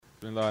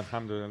Bismillah,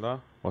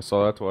 alhamdulillah, wa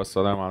salatu wa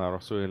salam ala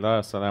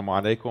rasulillah, assalamu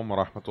alaikum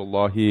wa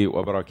rahmatullahi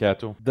wa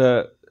barakatuh.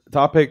 The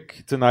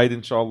topic tonight,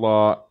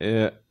 inshallah,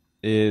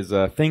 is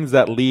things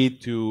that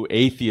lead to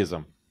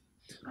atheism.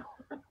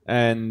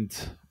 And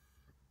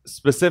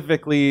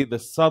specifically, the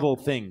subtle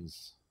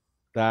things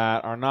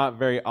that are not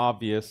very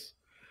obvious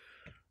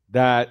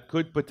that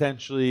could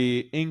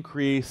potentially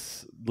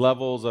increase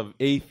levels of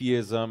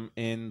atheism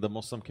in the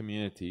Muslim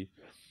community.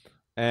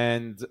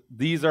 And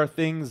these are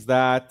things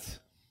that,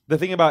 the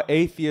thing about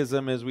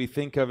atheism is we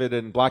think of it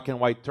in black and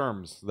white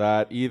terms,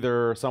 that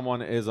either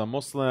someone is a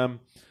Muslim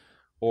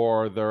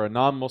or they're a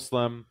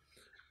non-Muslim,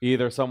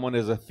 either someone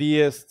is a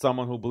theist,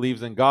 someone who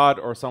believes in God,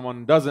 or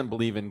someone doesn't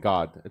believe in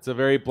God. It's a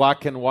very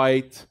black and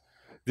white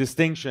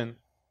distinction.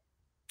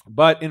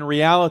 But in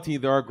reality,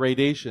 there are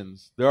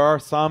gradations. There are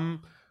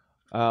some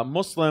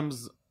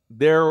Muslims,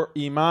 their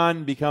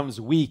iman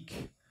becomes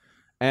weak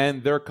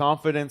and their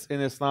confidence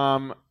in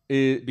Islam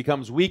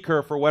becomes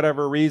weaker for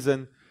whatever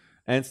reason,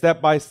 and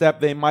step by step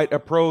they might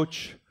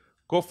approach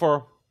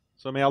kufr.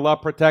 So may Allah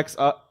protect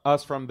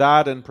us from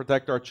that and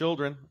protect our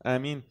children.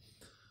 Ameen.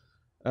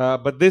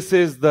 But this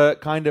is the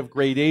kind of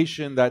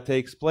gradation that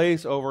takes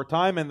place over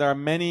time, and there are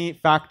many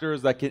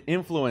factors that can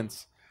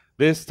influence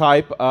this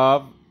type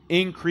of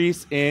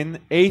increase in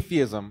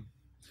atheism.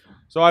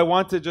 So I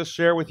want to just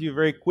share with you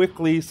very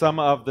quickly some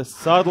of the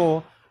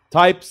subtle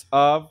types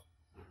of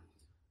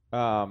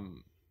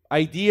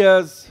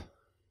ideas,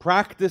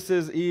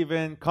 practices,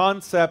 even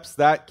concepts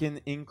that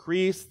can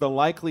increase the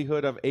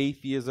likelihood of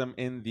atheism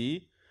in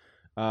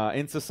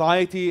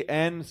society,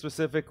 and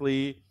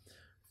specifically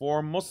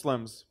for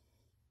Muslims.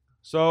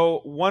 So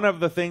one of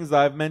the things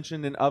that I've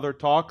mentioned in other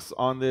talks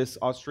on this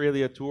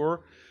Australia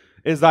tour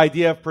is the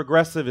idea of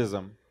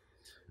progressivism.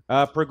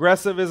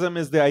 Progressivism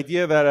is the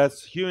idea that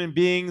as human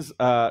beings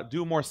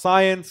do more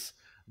science,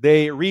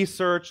 they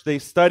research, they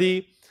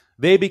study,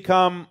 they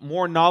become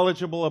more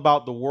knowledgeable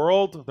about the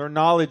world. Their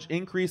knowledge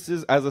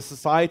increases as a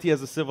society,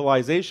 as a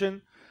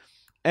civilization.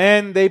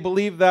 And they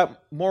believe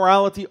that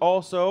morality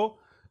also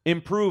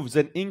improves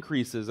and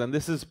increases. And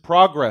this is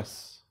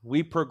progress.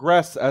 We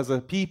progress as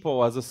a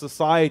people, as a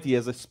society,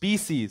 as a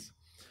species.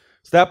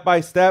 Step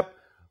by step,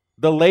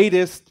 the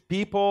latest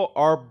people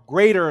are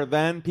greater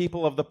than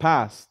people of the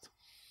past.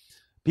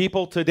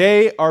 People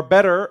today are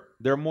better.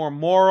 They're more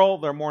moral,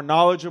 they're more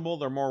knowledgeable,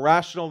 they're more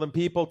rational than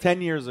people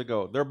 10 years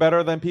ago. They're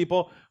better than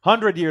people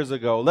 100 years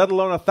ago, let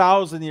alone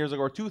 1,000 years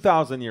ago or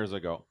 2,000 years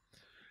ago.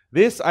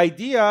 This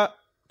idea,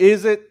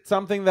 is it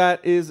something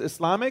that is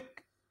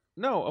Islamic?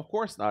 No, of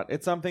course not.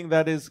 It's something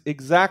that is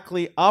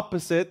exactly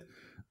opposite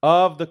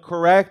of the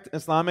correct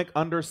Islamic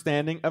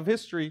understanding of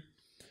history.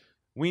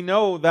 We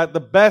know that the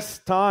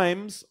best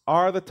times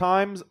are the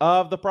times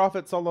of the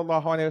Prophet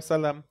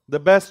ﷺ. The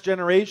best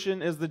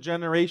generation is the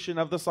generation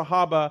of the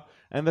Sahaba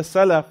and the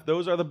Salaf.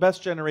 Those are the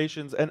best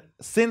generations. And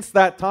since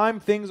that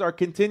time, things are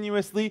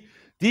continuously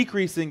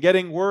decreasing,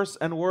 getting worse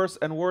and worse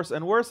and worse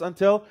and worse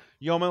until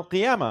Yawm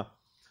al-Qiyamah.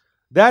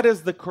 That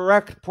is the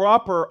correct,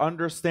 proper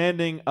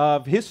understanding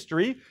of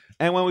history.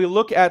 And when we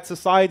look at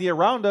society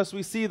around us,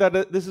 we see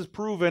that this is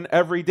proven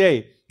every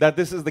day, that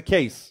this is the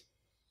case.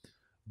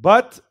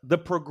 But the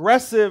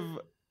progressive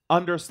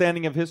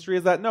understanding of history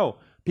is that no,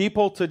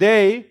 people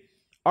today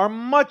are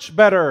much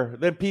better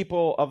than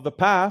people of the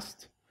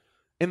past.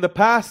 In the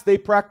past, they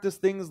practiced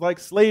things like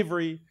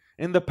slavery.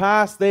 In the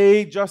past,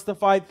 they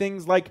justified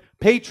things like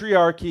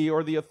patriarchy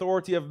or the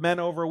authority of men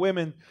over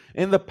women.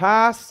 In the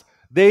past,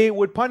 they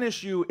would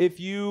punish you if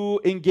you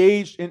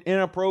engaged in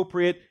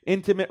inappropriate,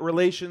 intimate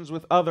relations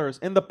with others.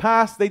 In the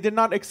past, they did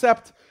not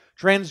accept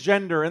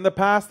transgender. In the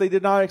past, they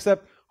did not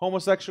accept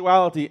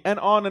homosexuality, and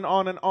on and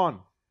on and on.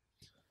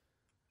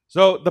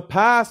 So the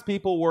past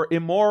people were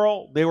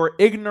immoral, they were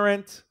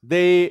ignorant,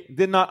 they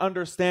did not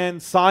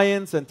understand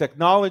science and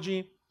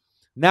technology.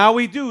 Now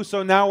we do,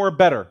 so now we're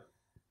better.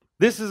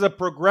 This is a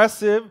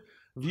progressive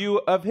view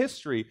of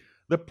history.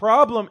 The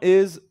problem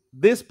is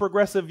this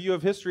progressive view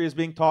of history is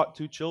being taught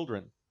to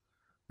children.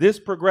 This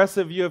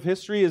progressive view of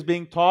history is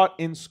being taught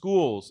in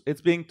schools.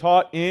 It's being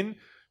taught in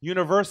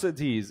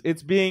universities.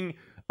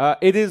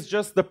 It is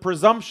just the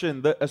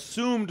presumption, the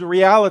assumed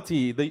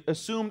reality, the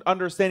assumed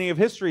understanding of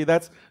history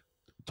that's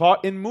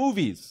taught in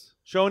movies,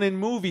 shown in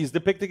movies,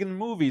 depicted in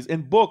movies,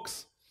 in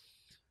books.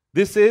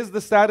 This is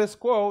the status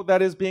quo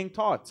that is being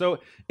taught. So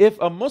if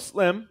a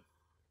Muslim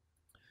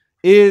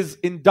is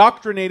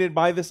indoctrinated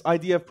by this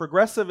idea of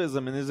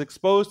progressivism and is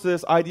exposed to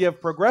this idea of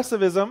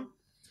progressivism,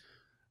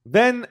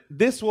 then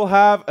this will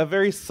have a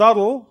very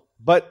subtle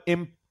but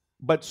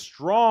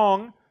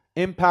strong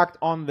impact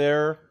on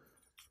their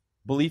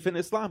belief in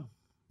Islam.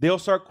 They'll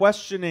start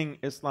questioning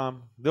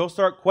Islam. They'll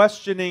start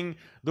questioning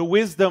the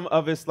wisdom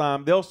of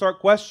Islam. They'll start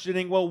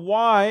questioning, well,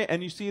 why?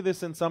 And you see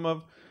this in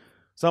some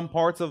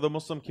parts of the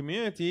Muslim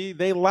community.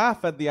 They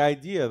laugh at the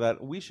idea that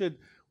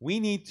we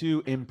need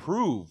to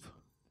improve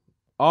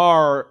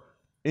our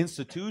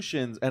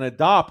institutions and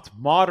adopt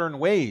modern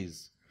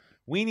ways.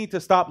 We need to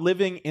stop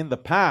living in the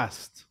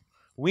past.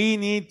 We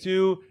need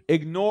to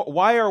ignore.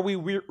 Why are we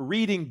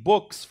reading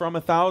books from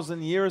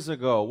 1,000 years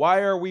ago?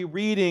 Why are we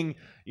reading,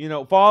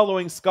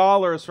 following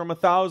scholars from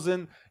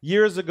 1,000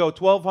 years ago,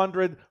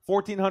 1,200,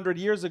 1,400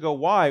 years ago?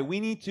 Why? We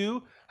need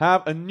to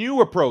have a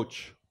new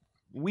approach.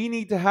 We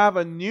need to have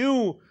a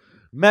new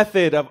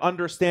method of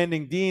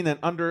understanding Deen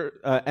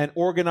and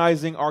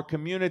organizing our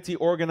community,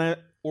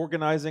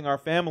 organizing our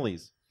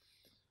families.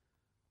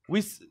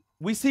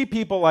 We see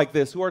people like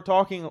this who are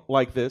talking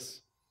like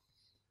this,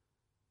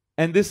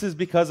 and this is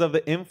because of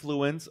the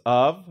influence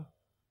of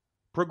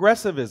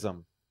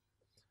progressivism.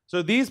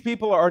 So these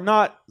people are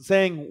not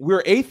saying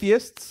we're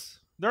atheists.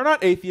 They're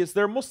not atheists,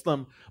 they're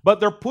Muslim, but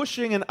they're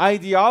pushing an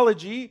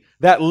ideology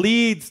that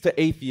leads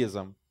to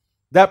atheism,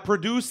 that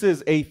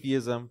produces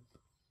atheism.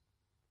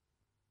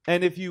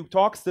 And if you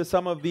talk to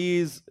some of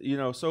these,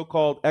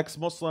 so-called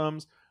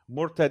ex-Muslims,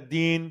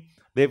 murtaddeen,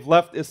 they've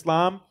left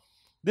Islam,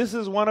 this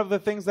is one of the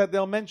things that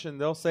they'll mention.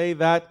 They'll say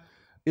that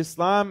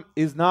Islam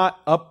is not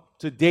up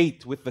to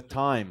date with the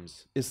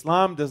times.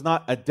 Islam does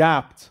not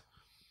adapt.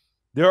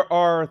 There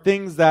are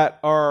things that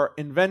are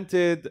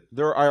invented,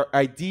 there are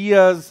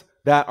ideas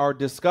that are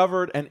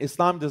discovered, and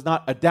Islam does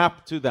not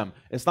adapt to them.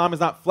 Islam is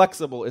not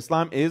flexible.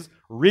 Islam is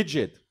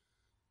rigid.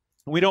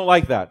 We don't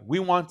like that. We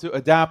want to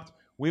adapt,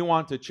 we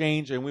want to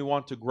change, and we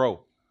want to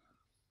grow.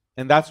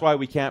 And that's why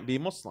we can't be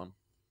Muslim.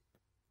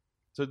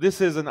 So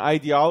this is an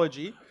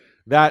ideology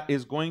that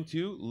is going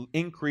to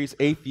increase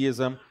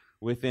atheism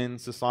within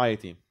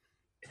society.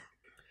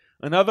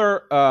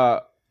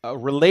 Another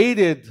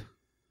related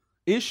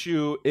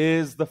issue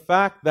is the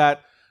fact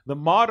that the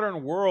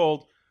modern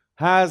world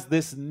has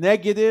this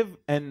negative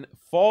and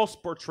false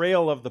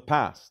portrayal of the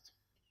past.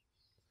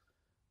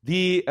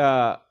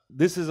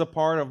 This is a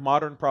part of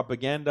modern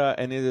propaganda,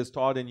 and it is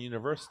taught in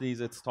universities,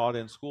 it's taught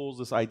in schools,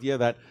 this idea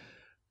that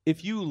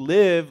if you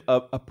live,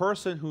 a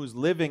person who's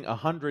living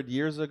 100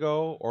 years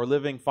ago, or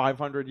living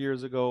 500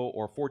 years ago,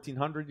 or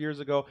 1,400 years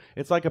ago,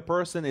 it's like a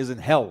person is in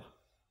hell.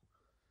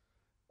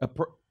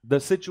 The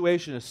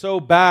situation is so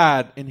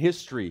bad in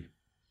history.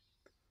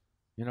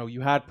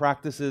 You had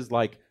practices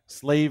like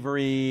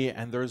slavery,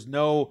 and there's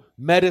no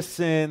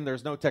medicine,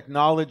 there's no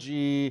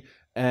technology,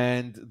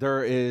 and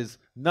there is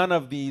none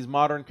of these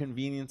modern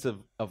conveniences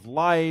of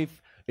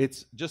life.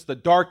 It's just the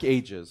Dark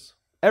Ages.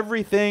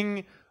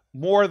 Everything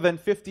more than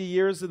 50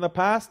 years in the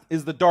past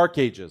is the Dark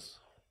Ages.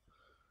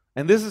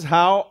 And this is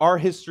how our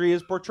history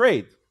is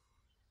portrayed.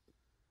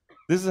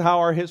 This is how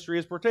our history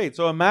is portrayed.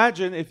 So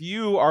imagine if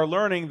you are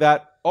learning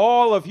that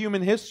all of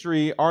human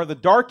history are the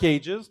Dark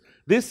Ages.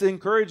 This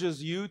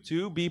encourages you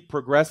to be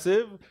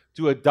progressive,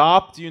 to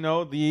adopt,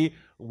 the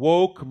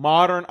woke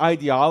modern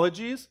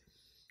ideologies,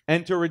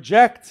 and to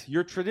reject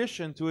your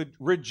tradition, to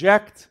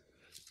reject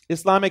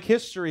Islamic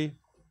history,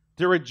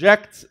 to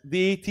reject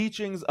the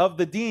teachings of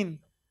the Deen,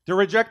 to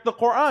reject the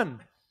Quran.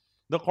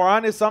 The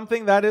Quran is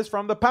something that is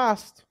from the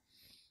past.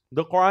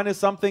 The Quran is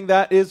something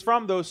that is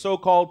from those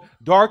so-called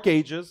Dark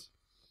Ages.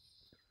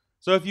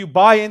 So if you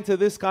buy into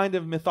this kind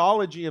of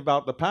mythology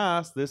about the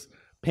past, this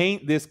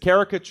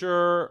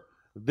caricature,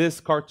 this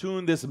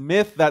cartoon, this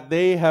myth that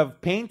they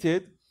have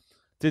painted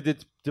to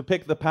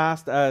depict the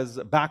past as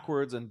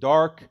backwards and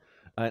dark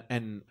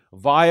and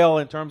vile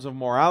in terms of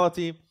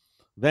morality,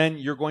 then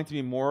you're going to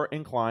be more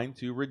inclined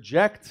to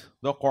reject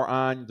the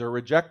Quran, to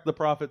reject the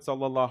Prophet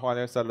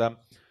ﷺ,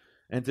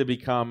 and to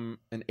become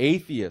an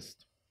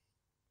atheist.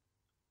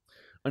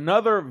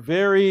 Another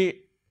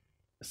very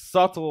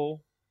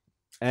subtle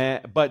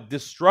but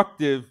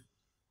destructive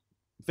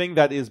thing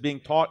that is being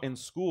taught in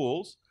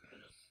schools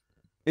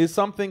is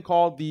something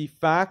called the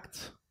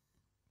fact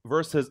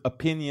versus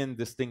opinion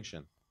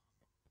distinction.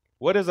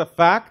 What is a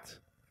fact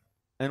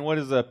and what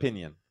is an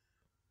opinion?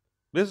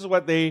 This is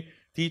what they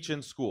teach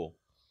in school.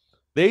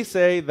 They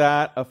say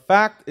that a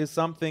fact is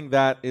something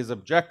that is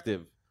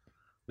objective,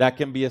 that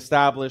can be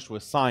established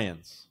with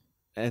science.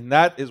 And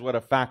that is what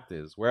a fact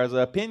is. Whereas an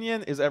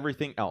opinion is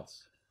everything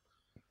else.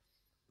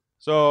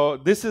 So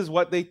this is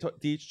what they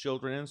teach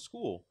children in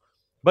school.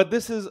 But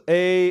this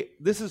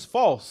is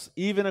false,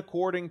 even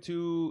according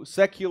to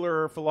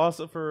secular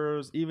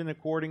philosophers, even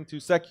according to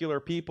secular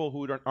people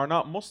who are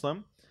not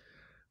Muslim.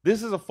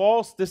 This is a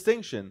false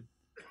distinction.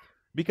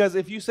 Because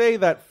if you say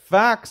that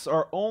facts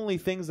are only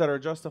things that are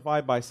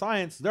justified by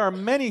science, there are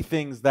many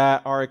things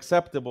that are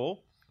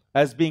acceptable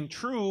as being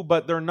true,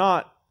 but they're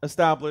not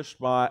established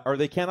by, or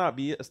they cannot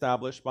be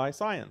established by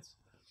science.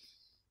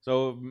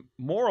 So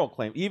moral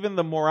claim, even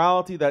the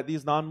morality that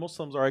these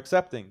non-Muslims are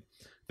accepting,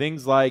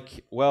 things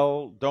like,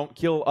 well, don't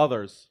kill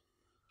others.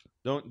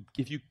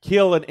 If you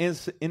kill an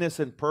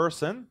innocent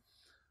person,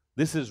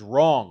 this is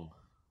wrong.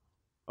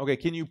 Okay,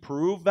 can you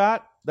prove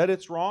that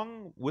it's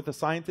wrong with a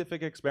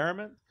scientific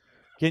experiment?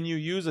 Can you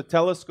use a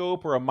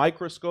telescope or a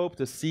microscope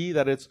to see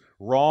that it's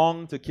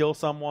wrong to kill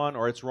someone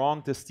or it's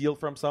wrong to steal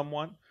from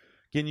someone?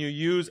 Can you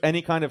use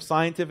any kind of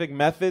scientific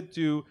method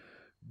to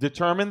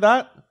determine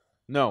that?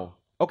 No.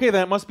 Okay,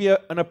 then it must be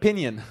an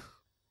opinion.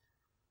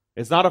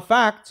 It's not a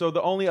fact, so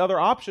the only other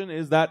option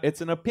is that it's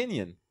an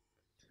opinion.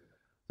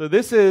 So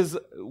this is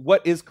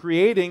what is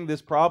creating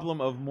this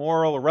problem of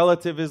moral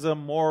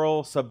relativism,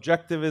 moral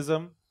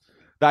subjectivism.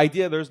 The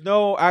idea there's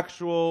no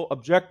actual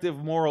objective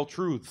moral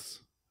truths.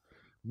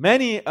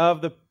 Many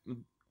of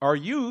our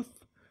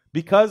youth,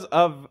 because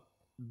of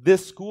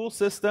this school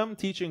system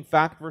teaching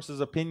fact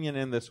versus opinion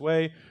in this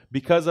way,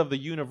 because of the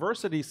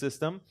university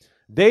system,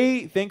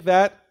 they think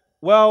that,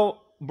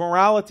 well,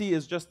 morality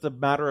is just a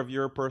matter of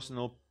your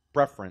personal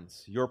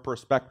preference, your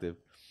perspective.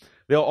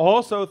 They'll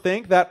also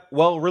think that,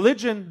 well,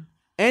 religion,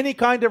 any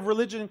kind of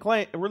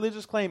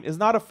religious claim is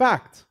not a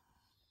fact.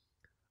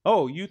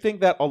 Oh, you think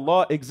that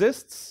Allah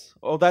exists?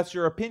 Oh, that's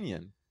your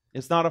opinion.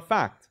 It's not a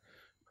fact.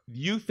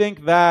 You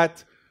think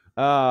that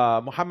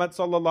Muhammad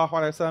sallallahu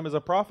alaihi wasallam is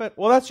a prophet?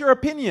 Well, that's your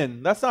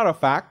opinion. That's not a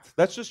fact.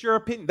 That's just your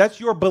opinion.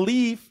 That's your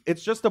belief.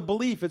 It's just a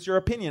belief. It's your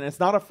opinion. It's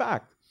not a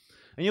fact.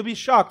 And you'll be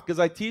shocked because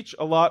I teach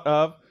a lot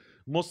of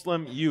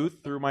Muslim youth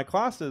through my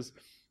classes,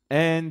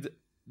 and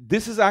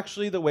this is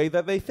actually the way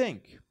that they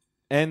think.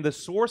 And the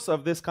source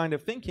of this kind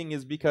of thinking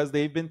is because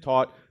they've been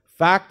taught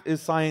fact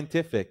is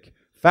scientific.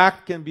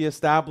 Fact can be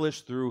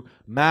established through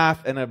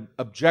math and an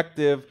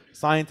objective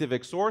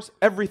scientific source.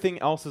 Everything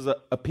else is an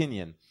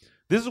opinion.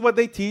 This is what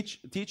they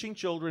teaching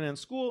children in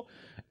school.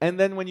 And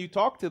then when you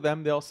talk to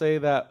them, they'll say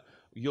that,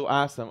 you'll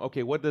ask them,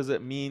 okay, what does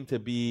it mean to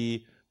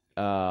be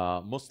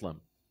Muslim?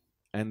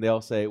 And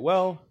they'll say,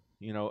 well,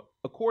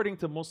 according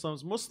to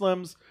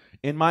Muslims,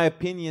 in my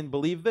opinion,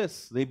 believe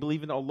this. They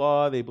believe in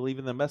Allah, they believe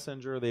in the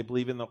Messenger, they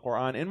believe in the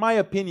Quran. In my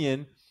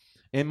opinion,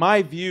 in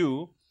my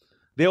view,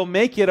 they'll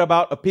make it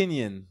about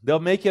opinion. They'll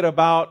make it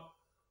about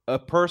a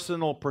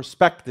personal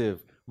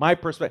perspective, my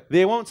perspective.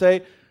 They won't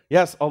say,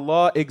 yes,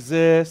 Allah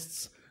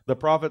exists, the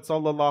Prophet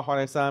sallallahu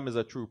alaihi wasallam is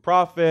a true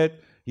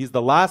prophet, he's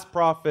the last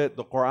prophet,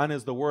 the Quran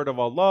is the word of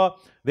Allah.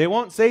 They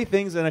won't say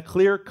things in a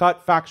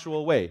clear-cut,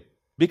 factual way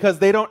because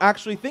they don't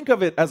actually think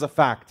of it as a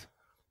fact.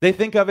 They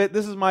think of it,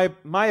 this is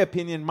my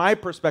opinion, my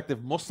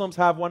perspective. Muslims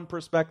have one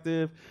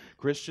perspective,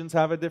 Christians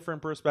have a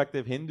different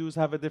perspective, Hindus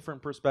have a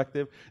different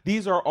perspective.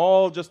 These are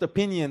all just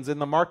opinions in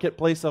the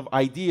marketplace of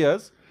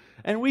ideas,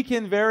 and we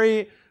can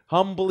very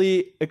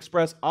humbly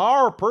express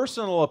our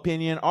personal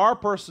opinion, our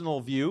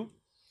personal view,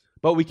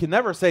 but we can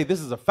never say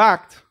this is a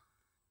fact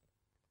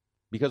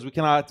because we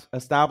cannot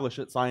establish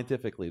it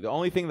scientifically. The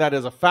only thing that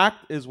is a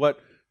fact is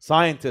what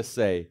scientists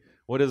say,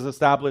 what is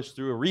established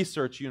through a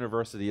research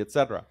university,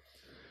 etc.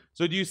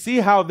 So do you see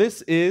how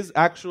this is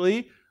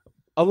actually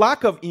a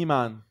lack of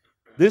iman?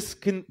 This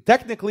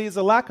technically is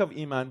a lack of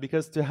iman,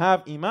 because to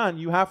have iman,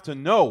 you have to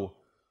know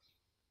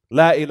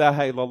La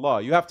ilaha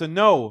illallah. You have to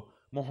know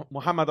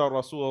Muhammadur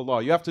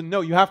Rasulullah. You have to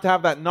know, you have to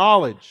have that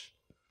knowledge.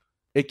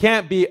 It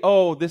can't be,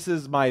 oh, this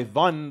is my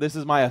dhann, this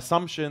is my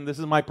assumption, this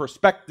is my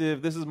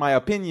perspective, this is my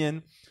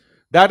opinion.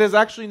 That is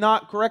actually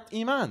not correct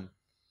iman.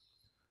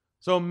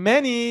 So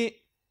many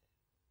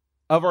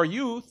of our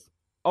youth,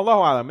 Allahu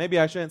Alam, maybe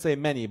I shouldn't say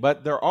many,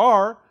 but there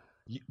are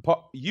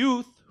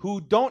youth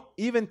who don't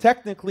even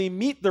technically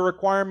meet the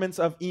requirements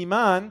of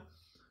iman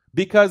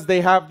because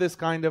they have this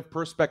kind of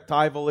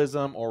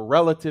perspectivalism or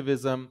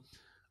relativism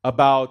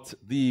about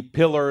the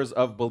pillars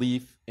of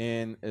belief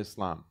in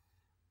Islam.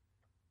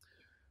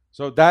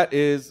 So that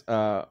is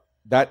a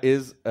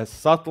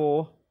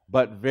subtle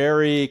but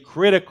very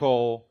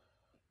critical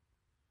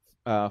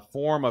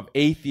form of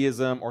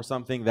atheism, or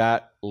something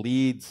that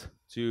leads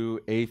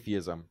to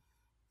atheism.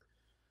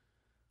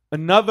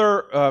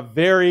 Another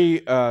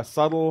very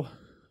subtle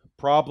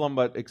problem,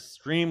 but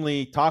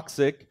extremely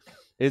toxic,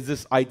 is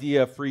this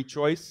idea of free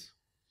choice.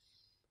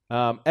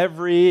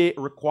 Every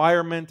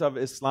requirement of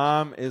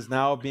Islam is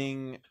now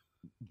being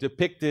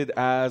depicted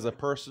as a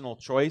personal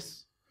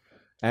choice.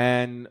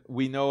 And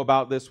we know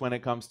about this when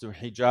it comes to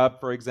hijab,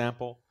 for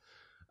example.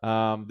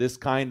 This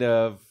kind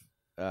of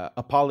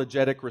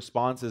apologetic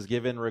response is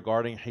given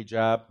regarding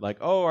hijab, like,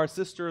 oh, our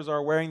sisters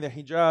are wearing the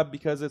hijab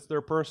because it's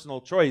their personal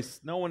choice.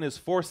 No one is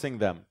forcing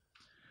them.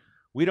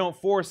 We don't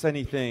force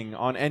anything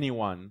on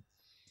anyone.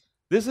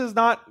 This is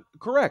not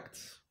correct.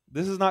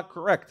 This is not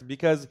correct,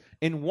 because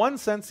in one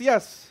sense,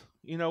 yes,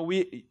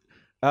 we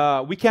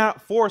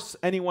can't force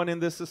anyone in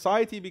this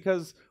society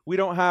because we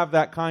don't have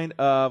that kind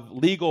of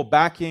legal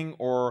backing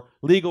or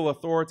legal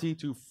authority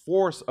to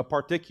force a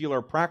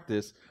particular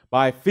practice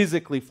by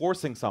physically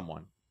forcing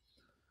someone.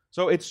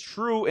 So it's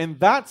true in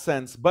that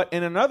sense, but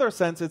in another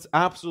sense, it's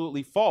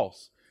absolutely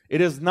false.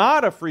 It is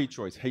not a free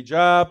choice.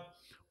 Hijab,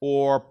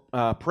 or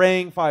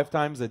praying 5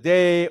 times a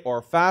day,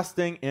 or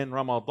fasting in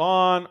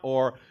Ramadan,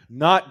 or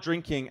not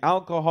drinking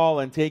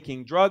alcohol and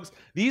taking drugs.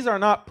 These are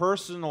not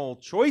personal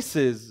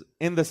choices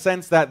in the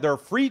sense that they're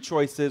free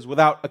choices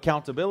without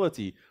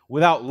accountability,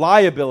 without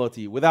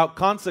liability, without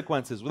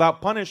consequences, without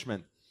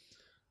punishment.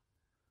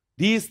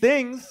 These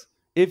things,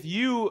 if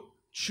you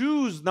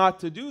choose not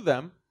to do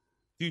them,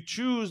 if you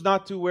choose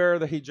not to wear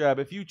the hijab,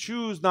 if you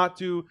choose not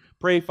to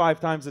pray 5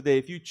 times a day,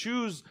 if you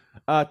choose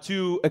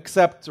to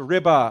accept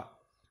riba,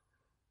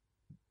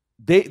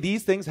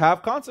 these things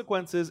have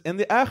consequences in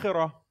the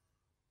akhirah.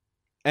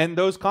 And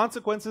those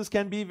consequences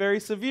can be very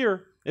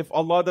severe if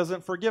Allah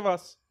doesn't forgive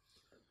us.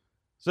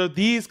 So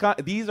these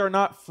are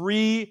not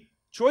free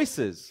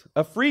choices.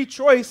 A free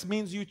choice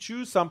means you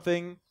choose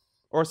something,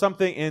 or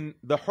something in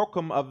the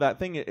hukum of that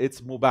thing,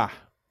 it's mubah.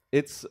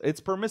 It's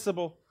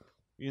permissible.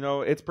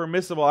 It's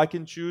permissible. I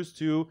can choose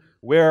to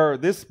wear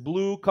this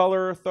blue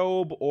color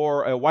thobe,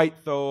 or a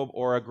white thobe,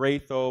 or a gray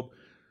thobe,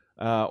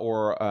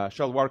 or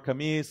shalwar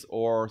kameez,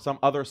 or some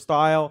other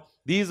style.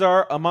 These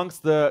are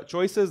amongst the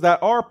choices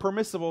that are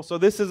permissible. So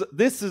this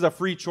is a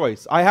free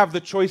choice. I have the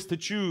choice to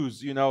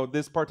choose,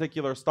 this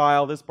particular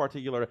style,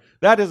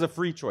 that is a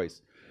free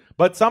choice.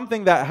 But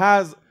something that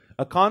has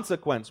a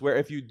consequence, where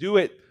if you do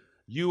it,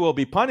 you will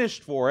be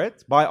punished for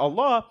it by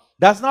Allah,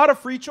 that's not a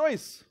free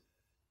choice.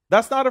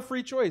 That's not a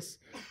free choice.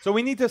 So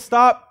we need to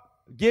stop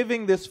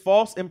giving this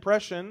false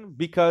impression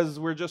because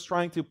we're just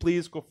trying to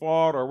please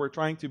kuffar, or we're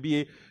trying to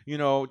be,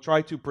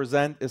 try to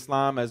present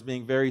Islam as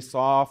being very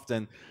soft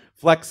and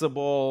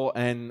flexible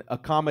and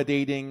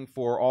accommodating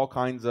for all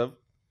kinds of,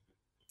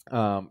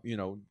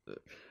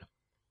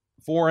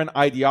 foreign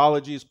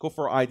ideologies,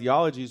 kufr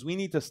ideologies. We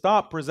need to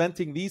stop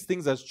presenting these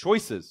things as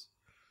choices.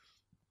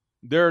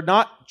 They're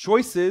not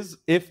choices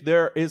if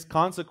there is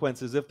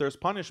consequences, if there's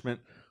punishment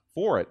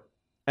for it.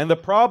 And the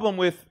problem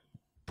with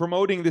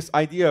promoting this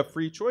idea of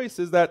free choice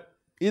is that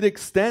it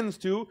extends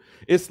to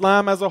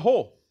Islam as a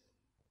whole.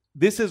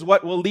 This is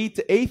what will lead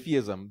to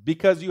atheism,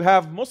 because you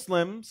have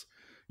Muslims,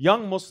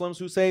 young Muslims,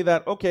 who say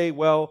that, okay,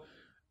 well,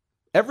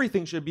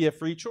 everything should be a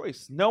free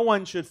choice. No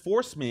one should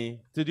force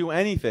me to do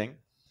anything.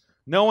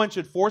 No one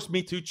should force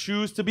me to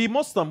choose to be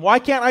Muslim. Why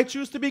can't I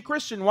choose to be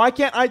Christian? Why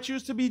can't I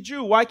choose to be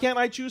Jew? Why can't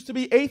I choose to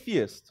be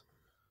atheist?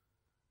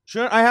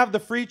 Shouldn't I have the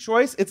free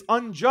choice? It's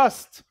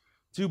unjust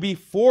to be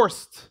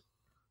forced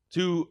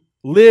to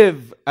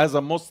live as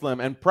a Muslim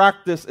and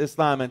practice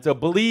Islam and to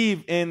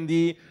believe in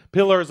the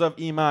pillars of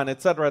Iman,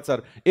 etc.,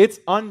 etc.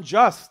 It's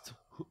unjust.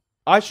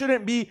 I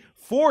shouldn't be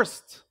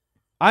forced.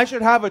 I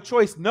should have a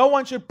choice. No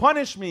one should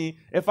punish me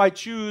if I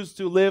choose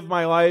to live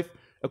my life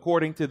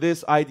according to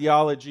this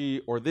ideology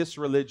or this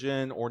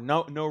religion or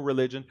no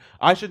religion.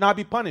 I should not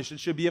be punished. It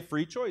should be a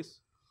free choice.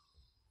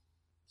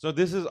 So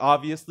this is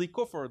obviously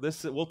kufr.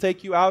 This will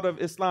take you out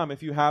of Islam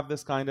if you have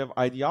this kind of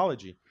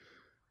ideology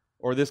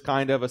or this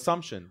kind of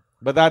assumption.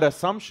 But that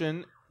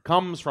assumption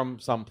comes from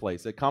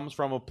someplace. It comes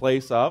from a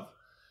place of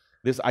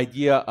this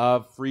idea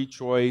of free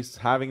choice,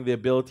 having the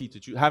ability to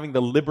choose, having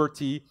the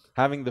liberty,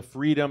 having the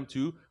freedom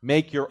to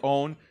make your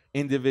own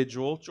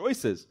individual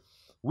choices.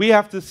 We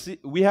have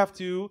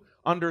to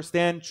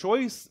understand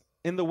choice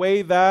in the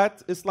way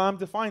that Islam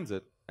defines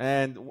it.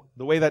 And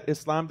the way that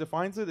Islam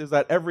defines it is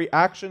that every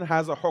action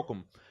has a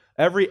hukum.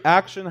 Every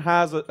action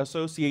has an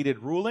associated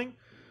ruling.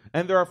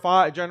 And there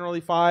are generally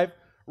 5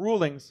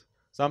 rulings.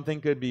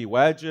 Something could be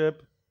wajib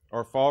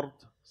or fard.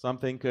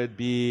 Something could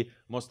be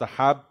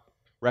mustahab,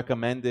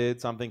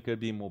 recommended. Something could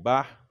be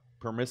mubah,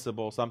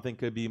 permissible. Something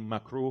could be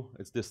makruh,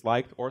 it's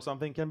disliked. Or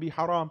something can be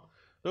haram.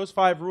 Those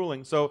 5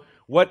 rulings. So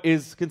what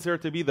is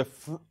considered to be the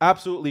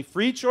absolutely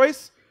free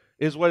choice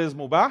is what is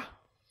mubah.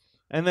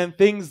 And then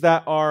things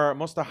that are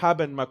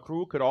mustahab and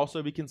makruh could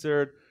also be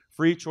considered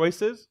free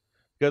choices.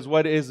 Because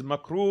what is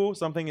makruh,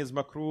 something is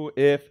makruh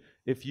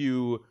if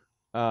you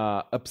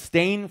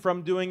abstain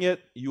from doing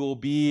it, you'll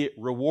be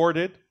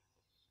rewarded.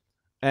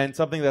 And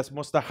something that's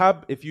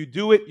mustahab, if you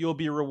do it, you'll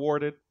be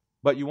rewarded,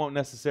 but you won't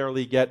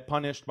necessarily get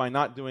punished by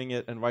not doing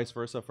it, and vice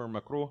versa for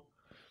makruh.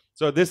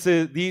 So that's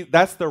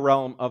the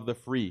realm of the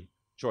free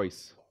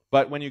choice.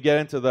 But when you get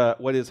into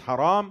what is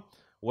haram,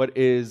 what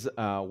is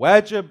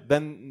wajib,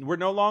 then we're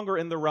no longer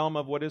in the realm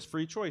of what is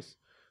free choice.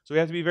 So we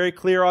have to be very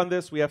clear on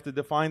this. We have to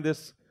define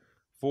this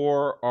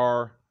for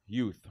our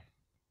youth.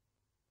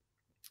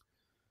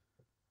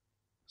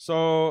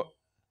 So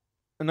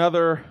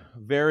another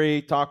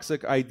very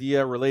toxic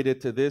idea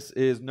related to this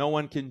is no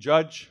one can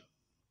judge.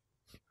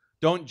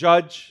 Don't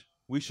judge.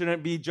 We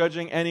shouldn't be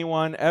judging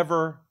anyone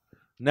ever.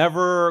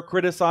 Never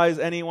criticize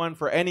anyone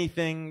for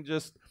anything.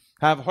 Just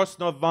have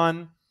husn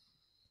dhan.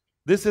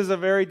 This is a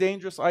very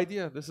dangerous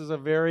idea. This is a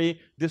very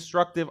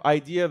destructive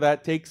idea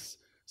that takes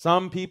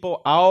some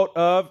people out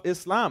of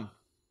Islam.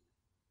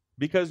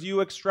 Because you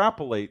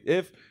extrapolate.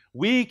 If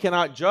we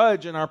cannot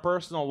judge in our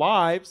personal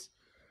lives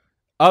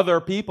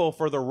other people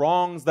for the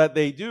wrongs that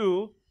they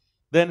do,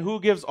 then who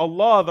gives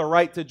Allah the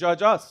right to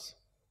judge us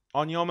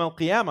on Yawm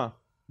al-Qiyamah?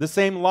 The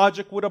same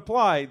logic would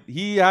apply.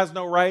 He has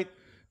no right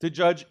to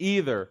judge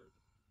either.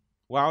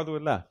 Wa'udhu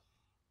billah.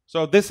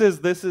 So this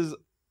is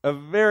a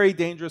very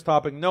dangerous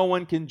topic. No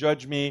one can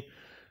judge me.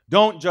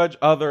 Don't judge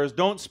others.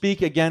 Don't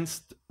speak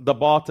against the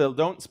batil.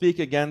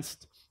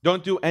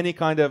 Don't do any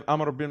kind of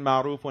amr bil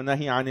ma'ruf wa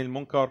nahi anil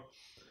munkar,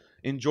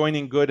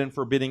 enjoining good and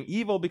forbidding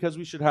evil, because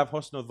we should have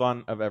husn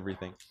dhan of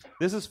everything.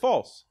 This is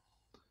false.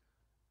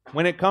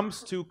 When it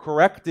comes to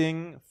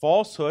correcting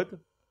falsehood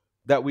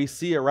that we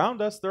see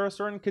around us, there are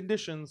certain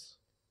conditions,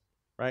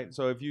 right?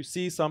 So if you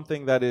see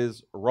something that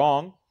is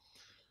wrong,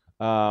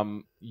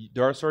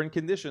 there are certain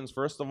conditions.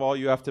 First of all,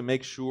 you have to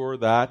make sure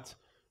that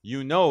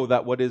you know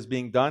that what is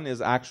being done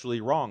is actually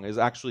wrong, is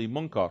actually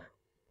munkar.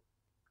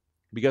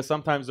 Because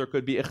sometimes there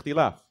could be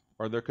ikhtilaf,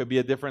 or there could be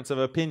a difference of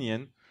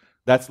opinion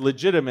that's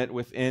legitimate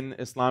within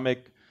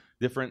Islamic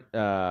different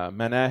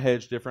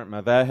manahij, different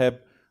madhahib.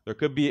 There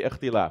could be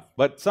ikhtilaf.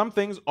 But some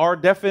things are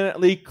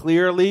definitely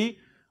clearly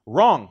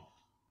wrong.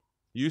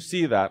 You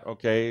see that,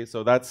 okay?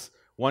 So that's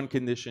one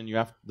condition. You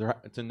have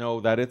to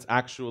know that it's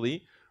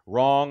actually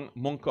wrong,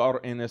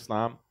 munkar in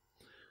Islam.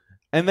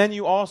 And then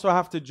you also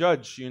have to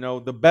judge,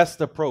 the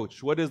best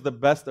approach. What is the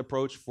best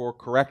approach for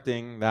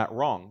correcting that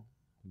wrong?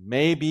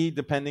 Maybe,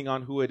 depending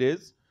on who it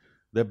is,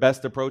 the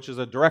best approach is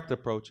a direct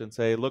approach and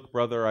say, look,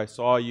 brother, I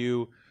saw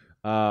you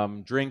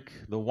drink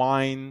the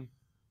wine.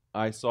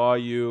 I saw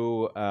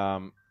you,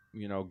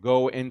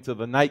 go into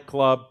the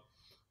nightclub,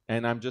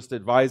 and I'm just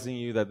advising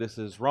you that this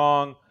is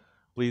wrong.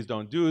 Please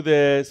don't do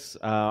this.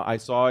 I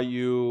saw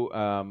you,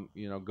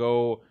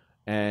 go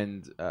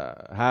and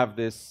have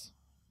this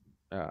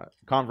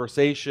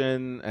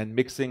conversation and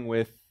mixing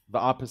with the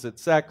opposite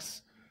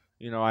sex.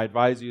 I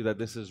advise you that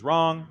this is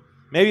wrong.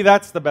 Maybe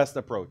that's the best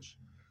approach.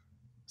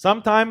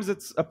 Sometimes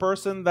it's a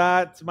person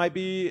that might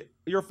be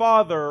your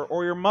father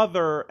or your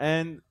mother,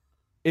 and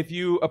if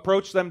you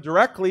approach them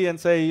directly and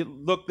say,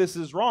 look, this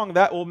is wrong,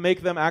 that will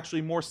make them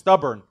actually more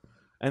stubborn,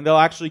 and they'll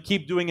actually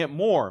keep doing it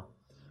more.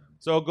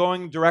 So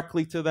going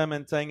directly to them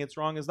and saying it's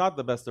wrong is not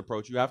the best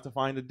approach. You have to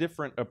find a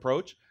different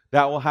approach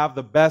that will have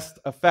the best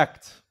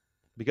effect,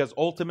 because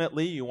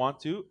ultimately you want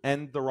to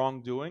end the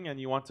wrongdoing and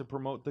you want to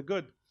promote the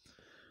good.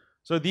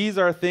 So these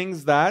are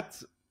things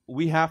that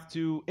we have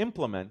to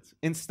implement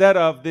instead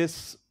of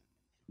this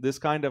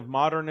kind of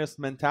modernist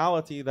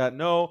mentality that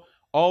no,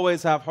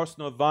 always have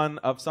husnul dhan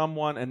of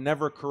someone and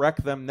never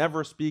correct them,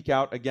 never speak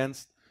out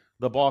against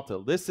the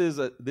batil. This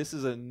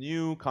is a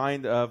new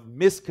kind of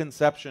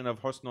misconception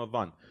of husnul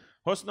dhan.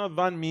 Husnul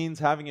dhan means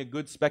having a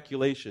good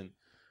speculation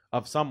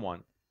of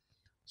someone.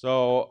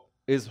 So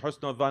is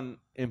husnul dhan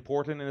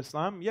important in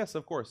Islam? Yes,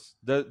 of course.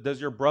 Does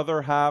your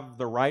brother have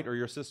the right or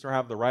your sister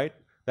have the right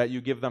that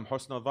you give them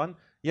husnul dhan?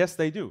 Yes,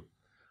 they do.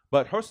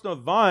 But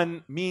husnul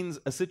dhan means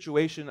a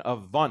situation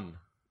of dhan,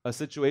 a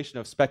situation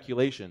of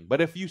speculation.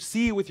 But if you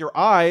see with your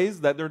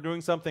eyes that they're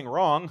doing something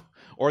wrong,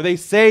 or they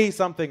say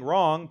something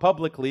wrong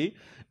publicly,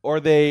 or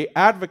they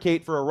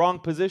advocate for a wrong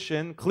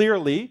position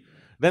clearly,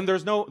 then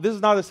this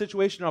is not a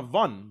situation of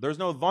dhan. There's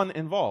no dhan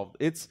involved.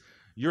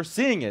 You're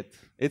seeing it.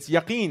 It's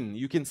yaqeen.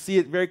 You can see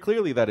it very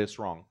clearly that it's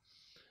wrong.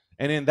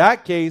 And in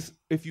that case,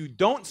 if you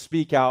don't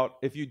speak out,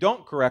 if you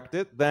don't correct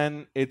it,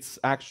 then it's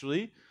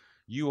actually,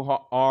 you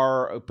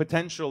are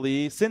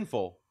potentially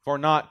sinful for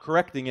not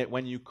correcting it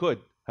when you could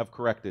have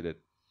corrected it.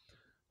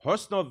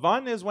 Husnul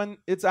dhan is when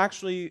it's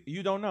actually,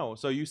 you don't know.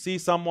 So you see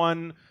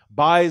someone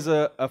buys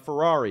a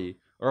Ferrari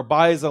or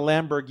buys a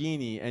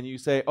Lamborghini and you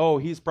say, oh,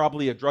 he's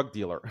probably a drug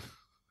dealer,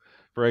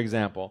 for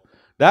example.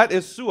 That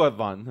is su'a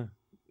dhan.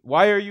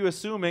 Why are you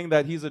assuming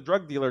that he's a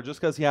drug dealer just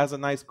because he has a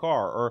nice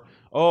car? Or,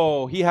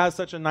 oh, he has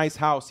such a nice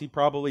house, he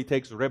probably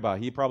takes riba.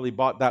 He probably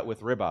bought that with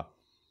riba,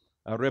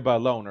 a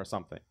riba loan or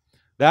something.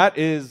 That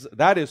is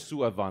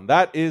su'a dhan.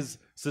 That is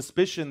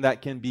suspicion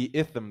that can be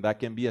ithm,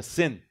 that can be a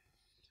sin.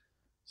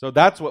 So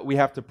that's what we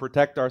have to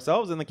protect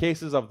ourselves in the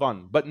cases of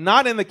dhan. But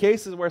not in the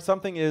cases where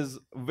something is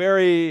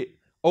very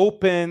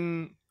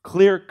open,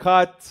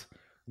 clear-cut,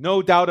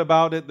 no doubt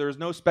about it, there's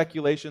no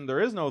speculation,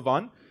 there is no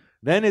dhan.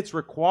 Then it's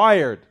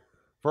required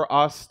for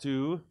us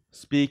to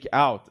speak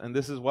out. And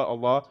this is what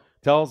Allah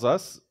tells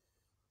us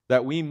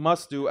that we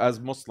must do as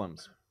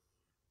Muslims.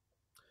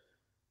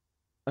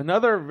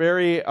 Another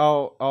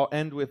I'll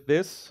end with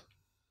this,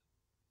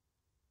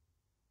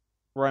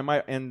 or I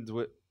might end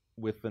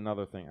with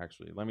another thing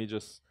actually. Let me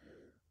just,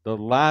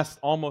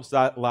 almost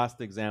that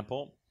last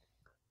example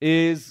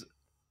is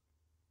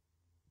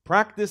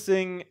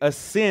practicing a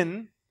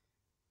sin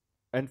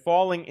and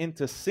falling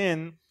into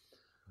sin,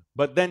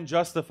 but then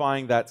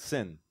justifying that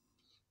sin.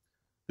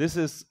 This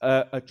is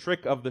a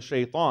trick of the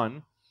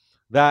shaitan,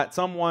 that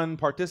someone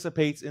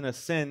participates in a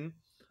sin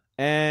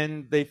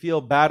and they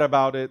feel bad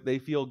about it, they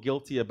feel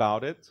guilty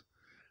about it,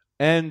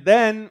 and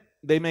then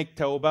they make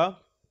tawbah,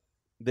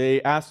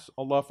 they ask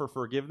Allah for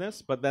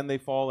forgiveness, but then they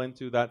fall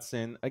into that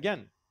sin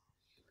again.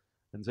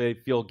 And they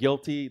feel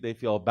guilty, they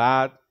feel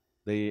bad,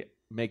 they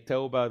make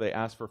tawbah, they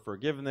ask for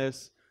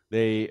forgiveness,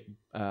 they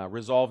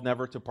resolve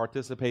never to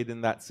participate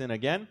in that sin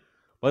again,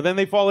 but then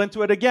they fall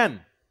into it again.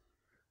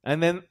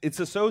 And then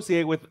it's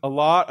associated with a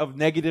lot of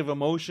negative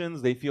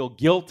emotions. They feel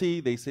guilty,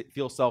 they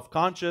feel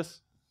self-conscious.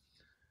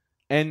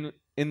 And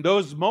in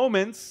those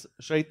moments,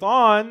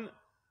 shaitan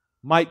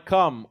might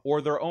come,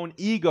 or their own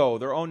ego,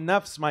 their own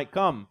nafs might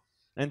come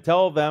and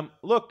tell them,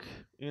 look,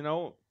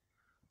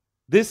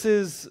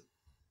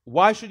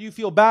 why should you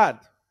feel bad?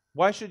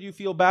 Why should you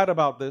feel bad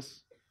about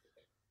this?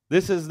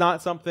 This is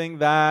not something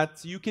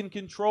that you can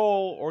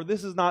control, or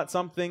this is not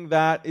something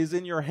that is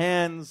in your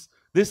hands.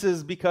 This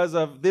is because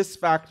of this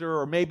factor,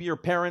 or maybe your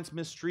parents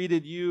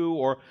mistreated you,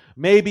 or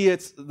maybe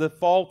it's the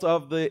fault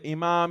of the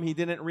imam, he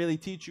didn't really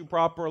teach you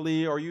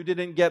properly, or you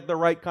didn't get the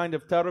right kind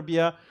of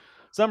tarbiyah.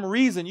 Some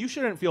reason, you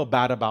shouldn't feel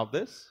bad about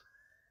this.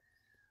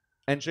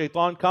 And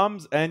shaitan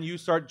comes and you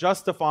start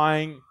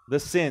justifying the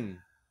sin,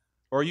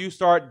 or you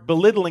start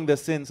belittling the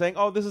sin, saying,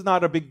 oh, this is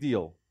not a big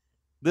deal.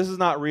 This is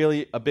not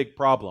really a big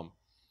problem.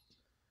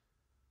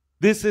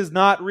 This is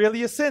not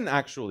really a sin,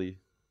 actually.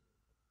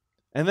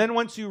 And then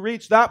once you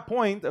reach that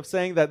point of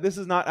saying that this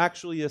is not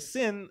actually a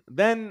sin,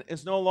 then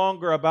it's no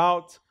longer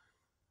about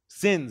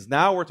sins.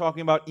 Now we're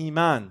talking about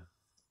iman.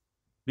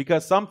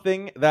 Because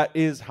something that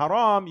is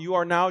haram, you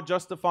are now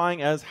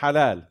justifying as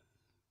halal.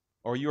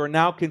 Or you are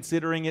now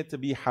considering it to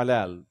be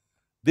halal.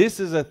 This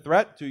is a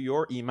threat to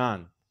your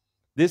iman.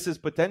 This is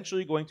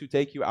potentially going to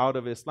take you out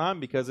of Islam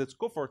because it's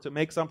kufr to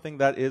make something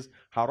that is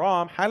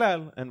haram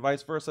halal, and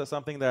vice versa,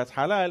 something that's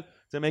halal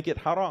to make it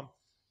haram.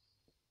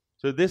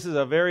 So this is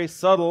a very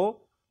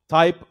subtle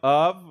type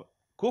of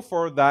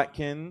kufr that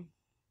can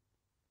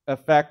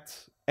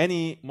affect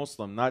any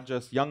Muslim, not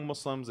just young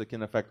Muslims. It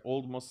can affect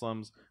old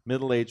Muslims,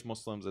 middle-aged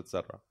Muslims,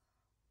 etc.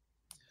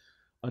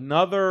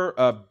 Another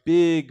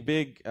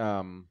big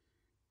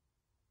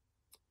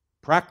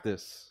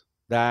practice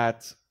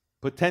that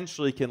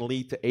potentially can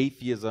lead to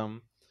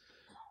atheism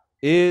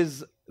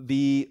is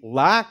the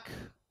lack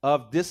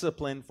of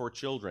discipline for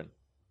children.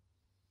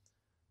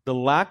 The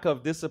lack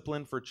of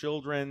discipline for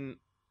children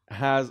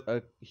has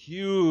a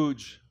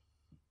huge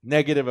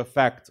negative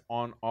effect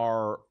on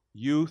our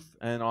youth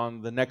and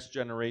on the next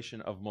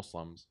generation of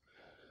Muslims.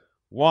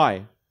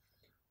 Why?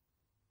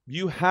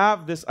 You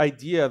have this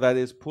idea that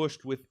is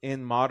pushed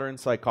within modern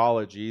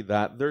psychology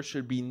that there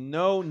should be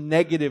no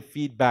negative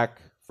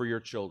feedback for your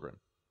children.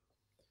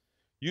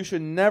 You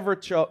should never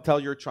tell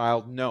your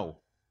child no.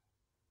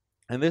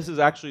 And this is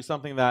actually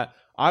something that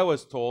I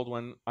was told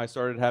when I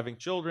started having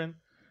children.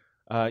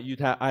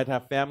 I'd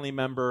have family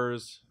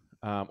members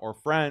or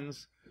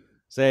friends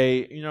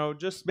say,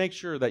 just make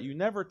sure that you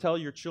never tell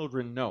your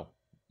children no.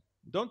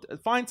 Don't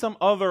find some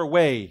other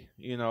way,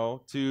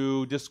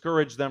 to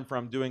discourage them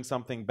from doing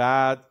something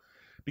bad.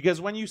 Because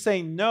when you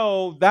say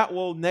no, that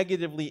will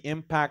negatively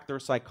impact their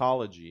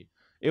psychology.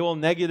 It will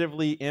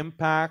negatively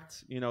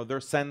impact,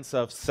 their sense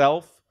of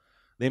self.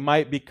 They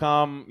might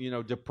become,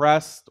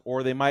 depressed,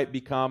 or they might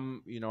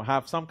become,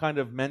 have some kind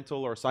of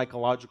mental or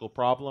psychological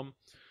problem.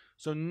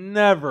 So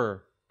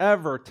never,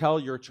 ever tell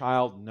your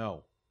child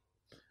no.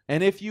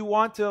 And if you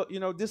want to,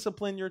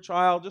 discipline your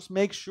child, just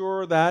make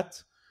sure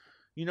that,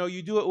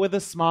 you do it with a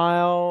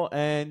smile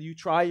and you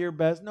try your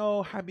best.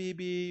 No,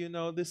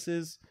 Habibi, this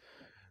is,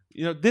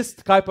 this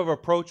type of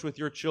approach with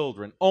your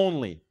children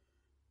only.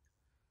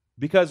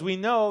 Because we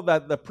know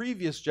that the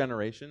previous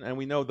generation, and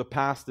we know the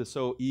past is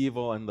so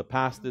evil and the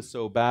past is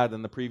so bad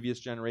and the previous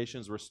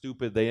generations were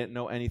stupid, they didn't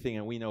know anything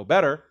and we know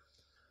better.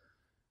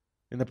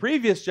 In the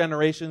previous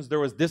generations,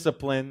 there was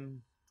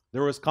discipline,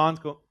 there was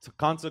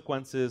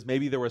consequences,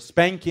 maybe there was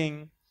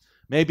spanking,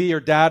 maybe your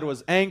dad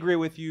was angry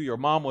with you, your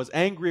mom was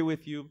angry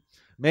with you,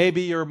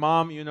 maybe your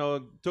mom,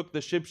 took the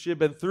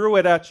shib and threw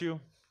it at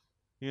you,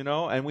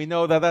 and we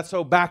know that that's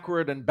so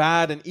backward and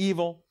bad and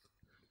evil.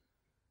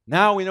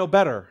 Now we know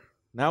better.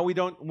 Now we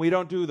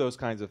don't do those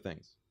kinds of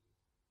things.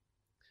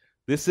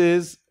 This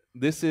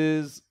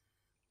is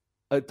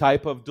a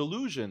type of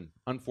delusion,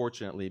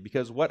 unfortunately,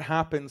 because what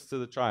happens to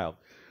the child?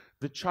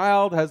 The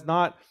child has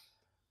not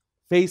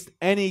faced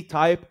any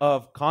type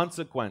of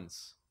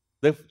consequence.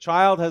 The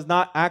child has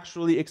not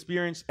actually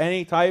experienced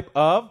any type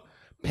of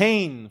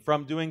pain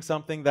from doing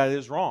something that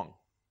is wrong.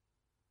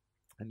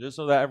 And just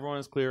so that everyone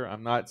is clear,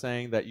 I'm not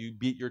saying that you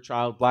beat your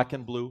child black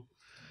and blue.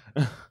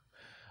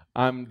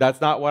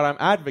 That's not what I'm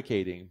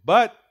advocating.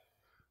 But,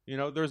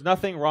 there's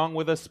nothing wrong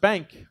with a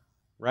spank,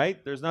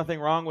 right? There's nothing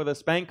wrong with a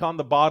spank on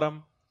the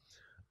bottom.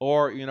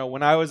 Or,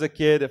 when I was a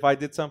kid, if I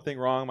did something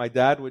wrong, my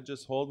dad would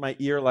just hold my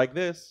ear like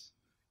this.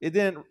 It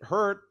didn't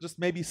hurt, just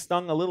maybe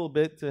stung a little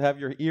bit to have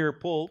your ear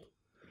pulled.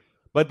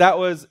 But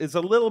it's a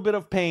little bit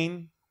of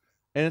pain,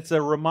 and it's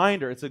a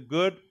reminder. It's a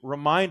good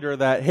reminder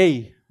that,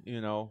 hey,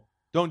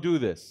 don't do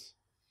this.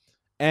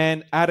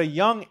 And at a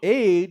young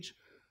age,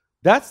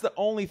 that's the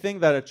only thing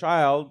that a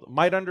child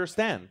might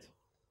understand.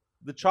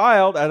 The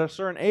child at a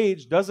certain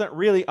age doesn't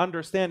really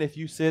understand if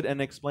you sit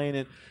and explain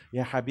it.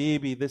 Yeah,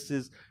 Habibi, this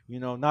is,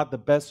 not the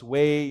best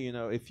way.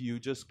 If you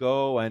just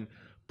go and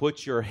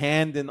put your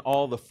hand in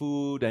all the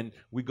food, and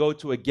we go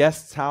to a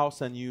guest's house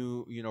and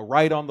you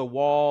write on the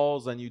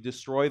walls and you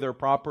destroy their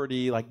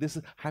property. Like, this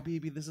is,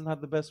 Habibi, this is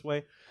not the best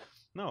way.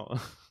 No,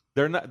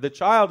 they're not. The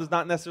child is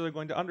not necessarily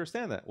going to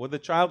understand that. What the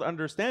child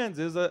understands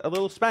is a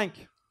little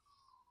spank.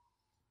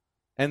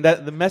 And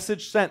that the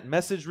message sent,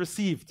 message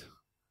received,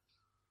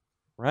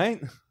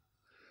 right?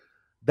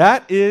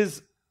 That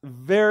is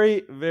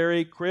very,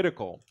 very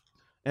critical.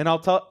 And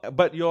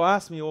but you'll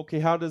ask me, okay,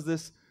 how does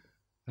this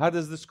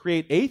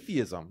create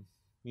atheism?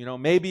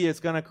 Maybe it's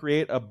going to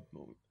create a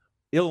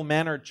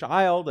ill-mannered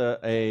child,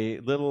 a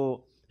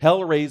little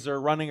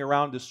hellraiser running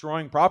around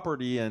destroying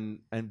property and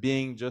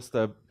being just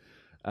a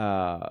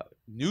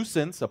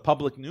nuisance, a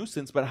public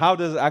nuisance. But how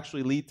does it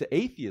actually lead to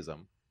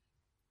atheism?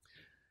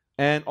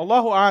 And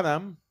Allahu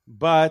A'lam,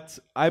 but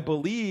I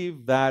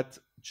believe that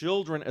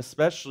children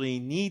especially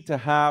need to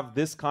have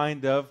this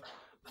kind of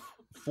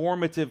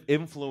formative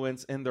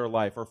influence in their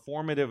life, or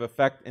formative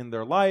effect in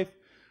their life,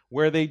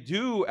 where they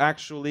do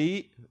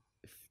actually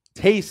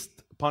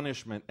taste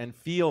punishment and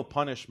feel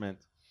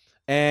punishment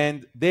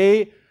And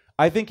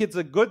I think it's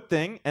a good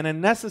thing and a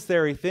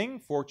necessary thing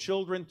for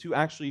children to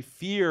actually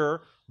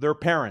fear their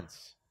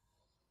parents.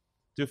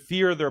 To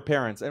fear their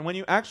parents. And when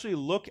you actually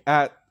look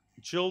at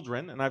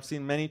children, and I've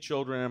seen many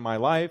children in my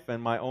life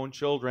and my own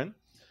children,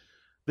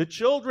 the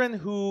children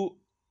who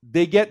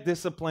they get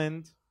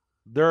disciplined,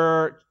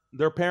 their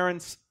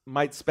parents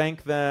might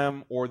spank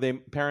them, or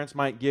parents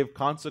might give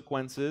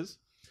consequences.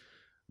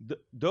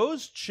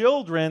 Those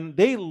children,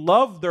 they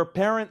love their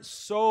parents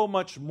so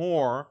much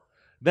more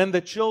than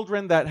the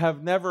children that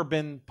have never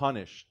been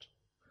punished.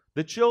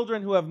 The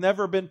children who have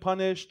never been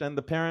punished and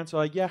the parents are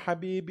like, yeah,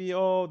 habibi,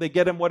 oh, they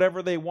get them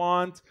whatever they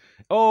want.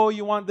 Oh,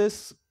 you want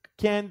this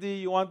candy,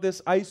 you want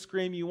this ice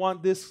cream, you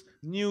want this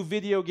new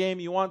video game,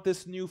 you want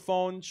this new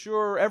phone,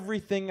 sure,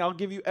 everything, I'll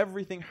give you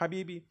everything,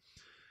 habibi.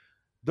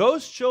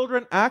 Those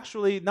children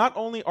actually, not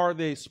only are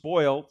they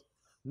spoiled,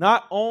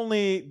 not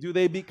only do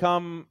they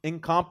become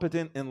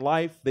incompetent in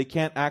life, they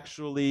can't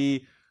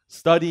actually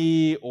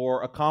study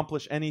or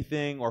accomplish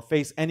anything or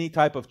face any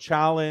type of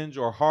challenge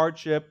or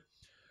hardship,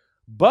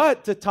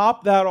 but to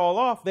top that all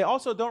off, they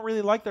also don't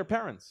really like their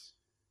parents.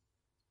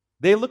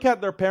 They look at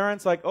their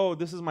parents like, oh,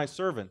 this is my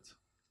servant.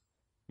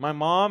 My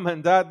mom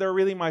and dad, they're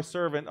really my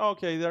servant.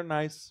 Okay, they're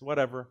nice,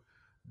 whatever.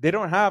 They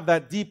don't have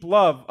that deep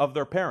love of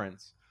their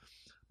parents.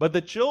 But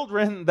the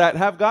children that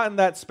have gotten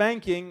that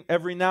spanking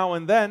every now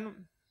and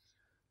then,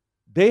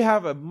 they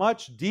have a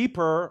much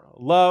deeper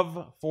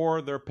love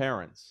for their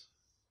parents.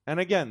 And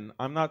again,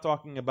 I'm not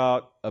talking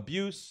about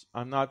abuse.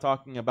 I'm not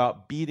talking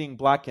about beating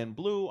black and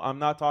blue. I'm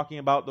not talking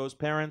about those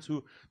parents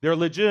who they're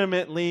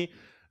legitimately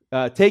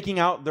taking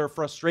out their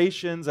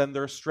frustrations and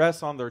their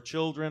stress on their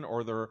children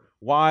or their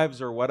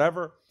wives or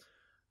whatever.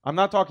 I'm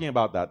not talking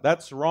about that.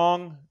 That's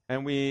wrong,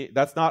 and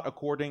that's not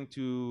according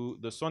to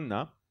the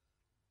Sunnah.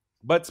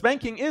 But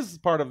spanking is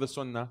part of the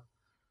Sunnah,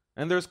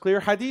 and there's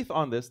clear hadith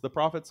on this. The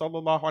Prophet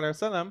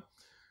ﷺ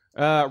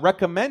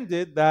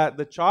recommended that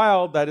the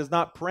child that is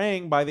not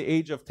praying by the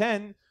age of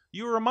 10,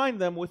 you remind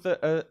them with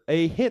a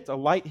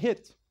light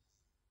hit.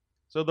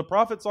 So the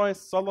Prophet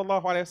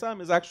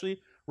ﷺ is actually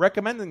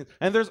recommending it.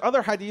 And there's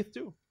other hadith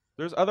too.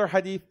 There's other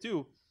hadith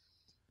too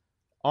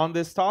on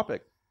this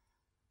topic.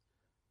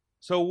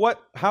 So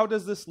how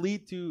does this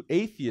lead to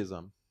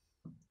atheism?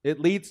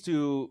 It leads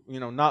to,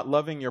 not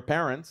loving your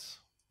parents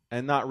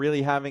and not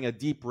really having a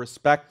deep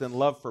respect and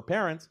love for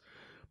parents.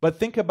 But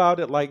think about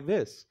it like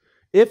this.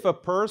 If a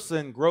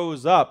person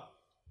grows up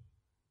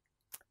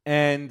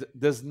and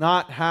does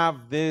not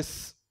have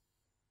this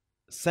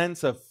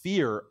sense of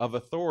fear of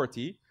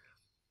authority,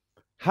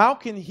 how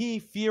can he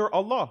fear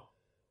Allah?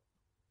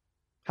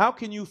 How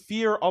can you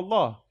fear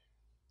Allah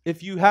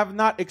if you have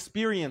not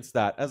experienced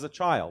that as a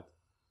child?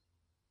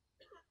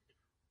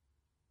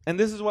 And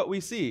this is what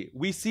we see.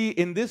 We see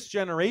in this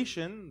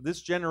generation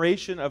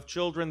of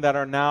children that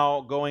are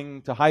now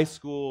going to high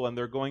school and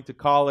they're going to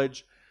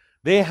college,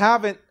 they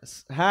haven't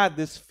had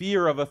this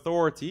fear of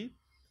authority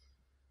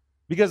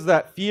because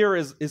that fear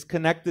is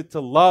connected to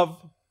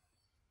love.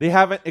 They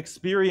haven't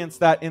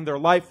experienced that in their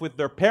life with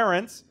their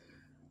parents.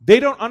 They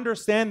don't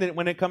understand it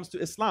when it comes to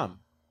Islam.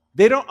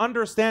 They don't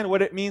understand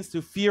what it means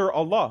to fear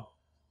Allah.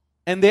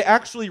 And they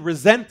actually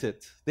resent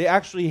it. They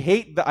actually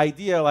hate the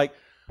idea like,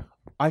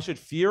 I should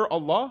fear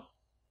Allah?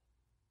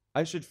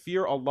 I should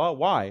fear Allah?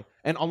 Why?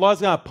 And Allah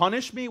is going to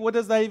punish me? What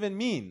does that even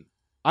mean?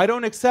 I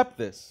don't accept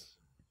this.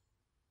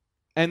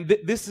 And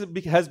this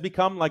has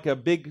become like a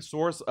big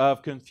source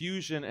of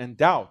confusion and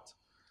doubt.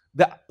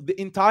 The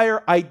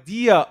entire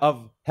idea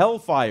of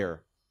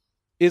hellfire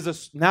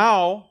is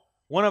now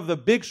one of the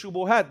big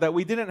shubuhat that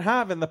we didn't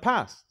have in the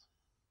past.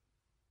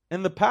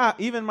 In the past,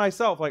 even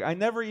myself, I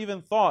never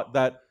even thought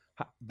that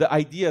the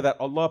idea that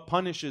Allah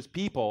punishes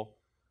people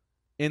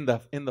in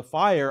the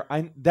fire,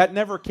 that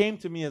never came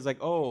to me as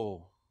like,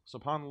 oh,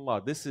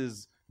 subhanallah, this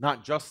is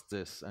not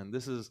justice, and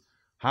this is,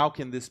 how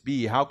can this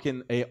be? How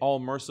can a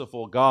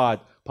all-merciful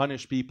God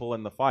punish people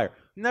in the fire?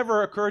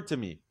 Never occurred to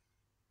me.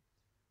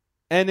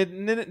 And it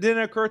didn't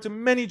occur to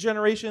many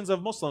generations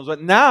of Muslims.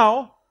 But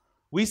now,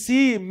 we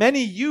see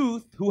many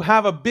youth who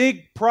have a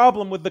big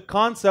problem with the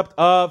concept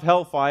of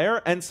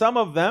hellfire, and some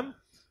of them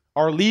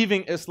are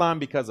leaving Islam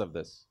because of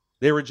this.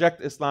 They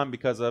reject Islam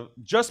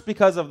just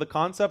because of the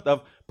concept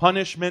of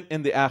punishment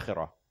in the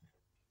akhirah.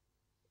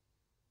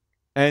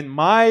 And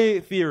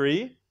my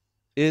theory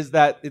is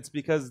that it's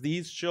because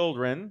these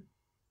children,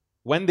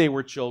 when they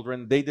were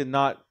children, they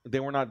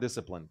were not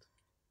disciplined.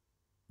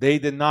 They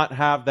did not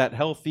have that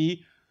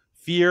healthy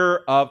fear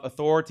of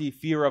authority,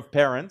 fear of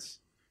parents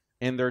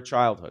in their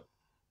childhood.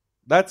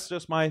 That's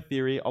just my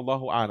theory,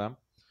 Allahu A'lam.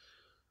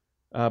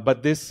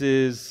 But this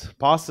is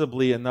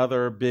possibly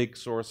another big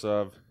source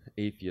of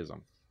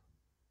atheism.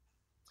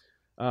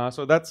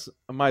 So that's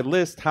my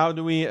list. How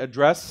do we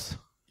address,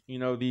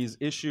 these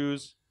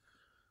issues?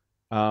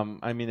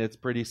 It's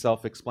pretty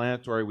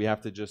self-explanatory. We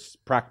have to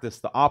just practice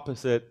the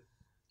opposite.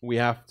 We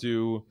have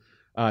to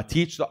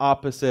teach the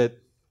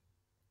opposite.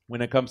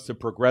 When it comes to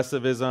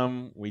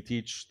progressivism, we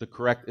teach the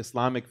correct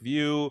Islamic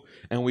view,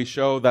 and we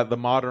show that the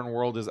modern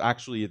world is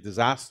actually a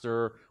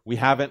disaster. we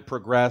haven't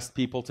progressed.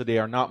 People today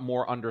are not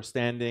more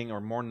understanding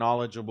or more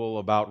knowledgeable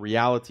about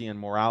reality and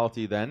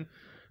morality than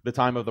the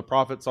time of the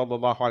Prophet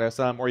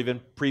ﷺ or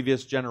even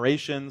previous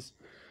generations.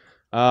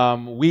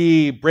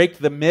 We break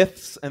the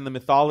myths and the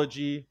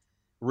mythology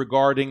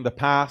regarding the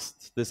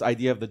past, this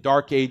idea of the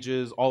Dark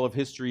Ages. All of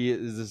history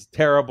is this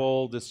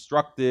terrible,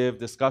 destructive,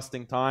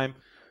 disgusting time.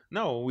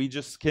 No, we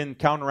just can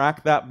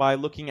counteract that by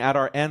looking at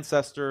our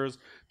ancestors,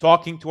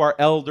 talking to our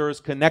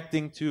elders,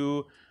 connecting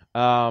to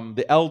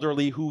the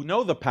elderly who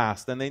know the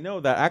past, and they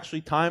know that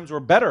actually times were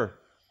better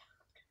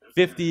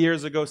 50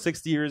 years ago,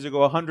 60 years ago,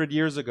 100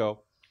 years ago.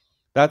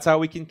 That's how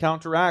we can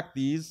counteract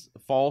these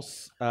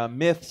false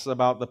myths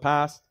about the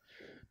past.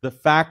 The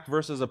fact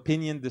versus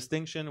opinion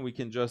distinction, we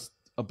can just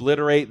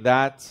obliterate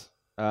that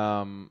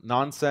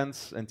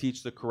nonsense and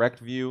teach the correct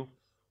view.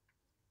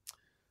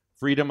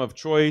 Freedom of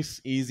choice,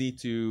 easy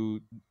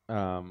to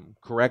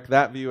correct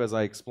that view, as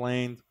I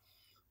explained.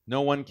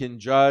 No one can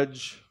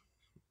judge,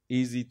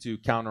 easy to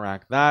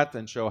counteract that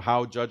and show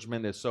how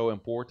judgment is so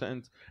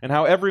important and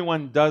how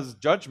everyone does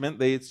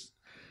judgment.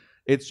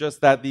 It's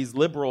just that these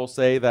liberals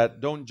say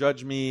that don't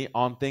judge me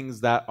on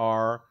things that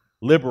are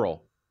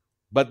liberal,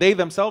 but they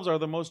themselves are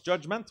the most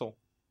judgmental.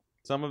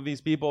 Some of these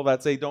people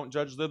that say don't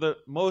judge, they're the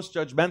most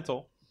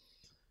judgmental.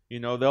 You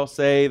know, they'll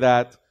say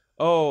that,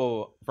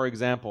 oh, for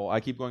example,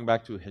 I keep going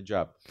back to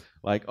hijab.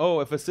 Like, oh,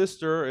 if a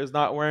sister is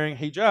not wearing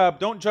hijab,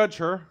 don't judge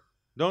her.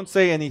 Don't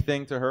say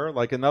anything to her.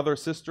 Like another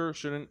sister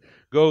shouldn't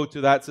go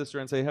to that sister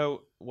and say,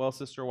 oh, well,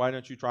 sister, why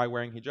don't you try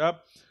wearing hijab?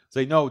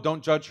 Say, no,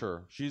 don't judge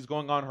her. She's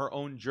going on her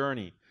own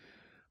journey.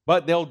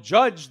 But they'll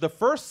judge the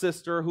first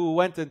sister who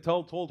went and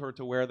told her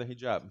to wear the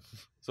hijab.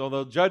 So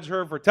they'll judge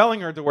her for telling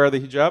her to wear the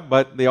hijab,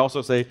 but they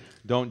also say,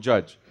 don't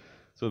judge.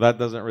 So that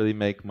doesn't really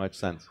make much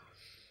sense.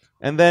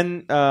 And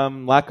then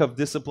lack of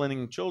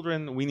disciplining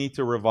children. We need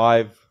to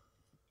revive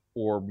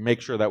or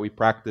make sure that we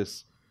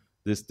practice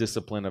this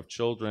discipline of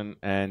children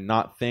and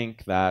not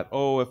think that,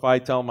 oh, if I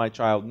tell my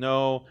child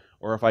no,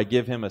 or if I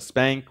give him a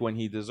spank when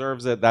he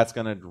deserves it, that's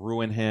going to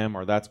ruin him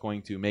or that's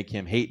going to make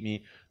him hate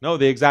me. No,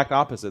 the exact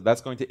opposite.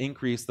 That's going to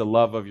increase the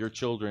love of your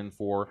children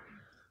for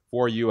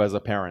you as a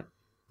parent.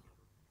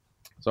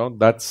 So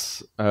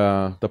that's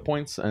the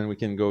points, and we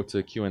can go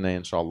to Q&A,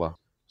 inshallah.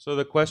 So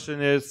the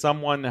question is,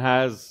 someone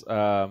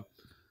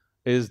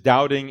is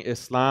doubting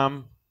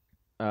Islam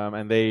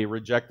and they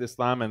reject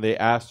Islam and they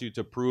ask you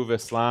to prove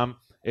Islam.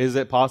 Is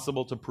it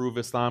possible to prove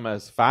Islam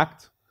as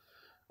fact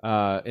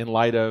in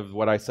light of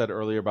what I said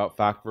earlier about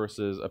fact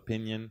versus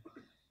opinion?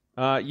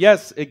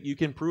 Yes, you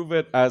can prove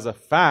it as a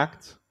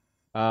fact.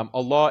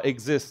 Allah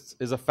exists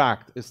is a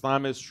fact.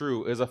 Islam is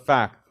true is a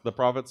fact. The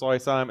Prophet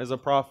ﷺ is a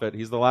prophet.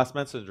 He's the last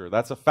messenger.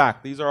 That's a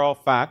fact. These are all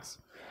facts.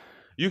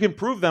 You can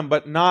prove them,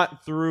 but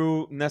not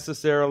through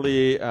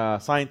necessarily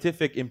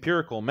scientific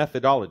empirical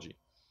methodology.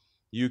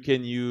 You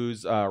can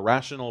use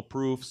rational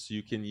proofs.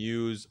 You can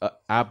use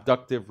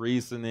abductive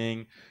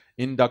reasoning,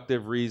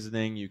 inductive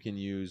reasoning. You can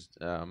use,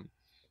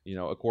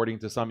 according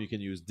to some, you can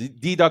use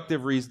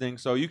deductive reasoning.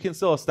 So you can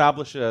still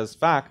establish it as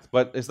fact,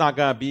 but it's not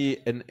going to be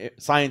a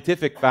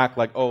scientific fact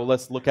like, oh,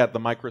 let's look at the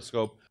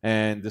microscope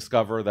and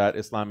discover that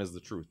Islam is the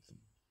truth.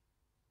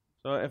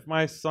 So if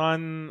my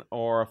son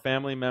or a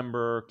family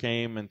member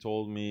came and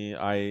told me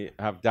I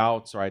have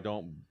doubts or I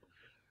don't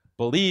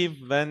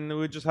believe, then we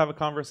would just have a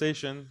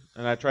conversation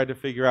and I tried to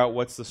figure out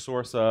what's the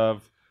source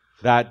of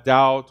that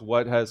doubt,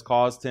 what has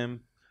caused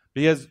him.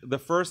 Because the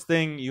first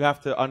thing, you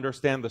have to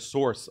understand the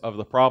source of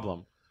the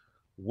problem.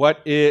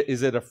 What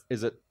is it?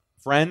 Is it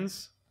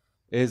friends?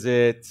 Is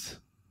it,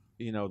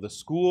 the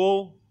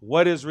school?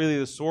 What is really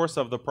the source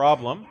of the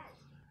problem?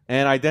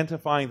 And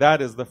identifying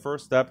that is the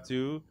first step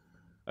to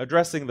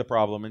addressing the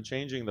problem and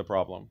changing the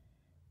problem.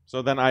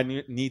 So then I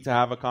need to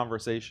have a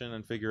conversation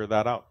and figure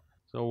that out.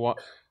 So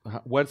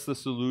what's the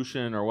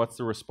solution or what's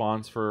the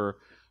response for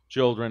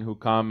children who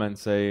come and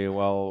say,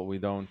 well,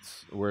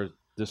 we're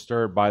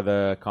disturbed by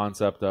the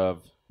concept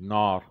of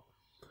nar?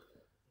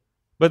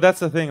 But that's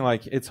the thing,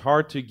 like, it's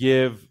hard to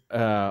give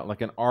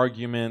like an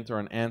argument or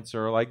an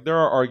answer. Like, there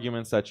are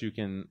arguments that you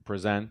can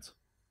present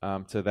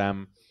to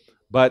them,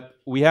 but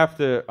we have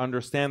to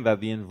understand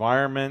that the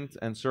environment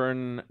and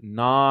certain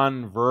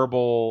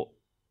non-verbal,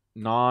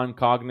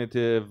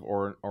 non-cognitive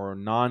or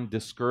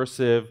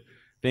non-discursive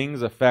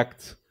things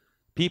affect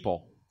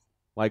people.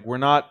 Like, we're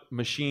not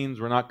machines,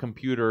 we're not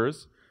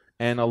computers,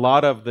 and a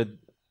lot of the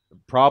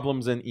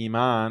problems in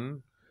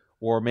Iman,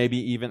 or maybe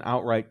even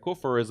outright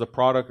kufr, is a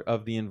product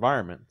of the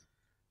environment.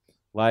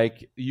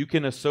 Like, you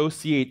can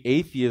associate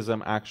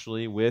atheism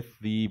actually with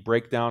the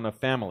breakdown of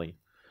family,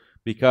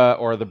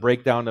 or the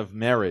breakdown of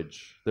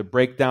marriage, the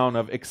breakdown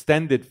of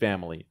extended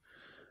family.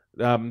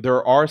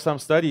 There are some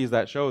studies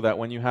that show that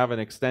when you have an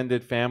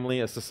extended family,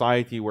 a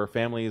society where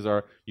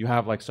you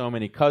have like so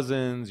many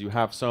cousins, you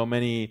have so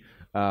many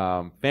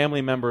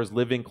family members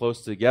living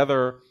close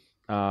together,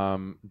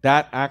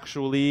 that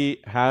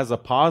actually has a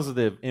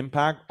positive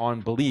impact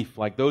on belief.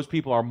 Like, those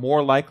people are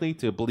more likely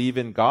to believe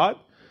in God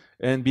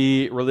and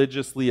be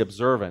religiously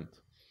observant.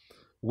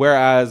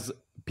 Whereas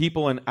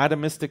people in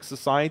atomistic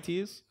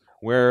societies,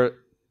 where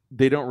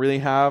they don't really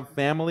have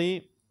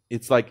family.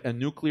 It's like a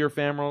nuclear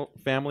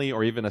family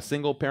or even a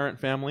single parent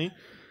family.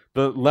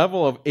 The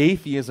level of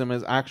atheism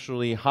is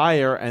actually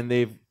higher, and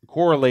they've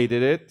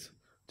correlated it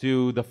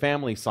to the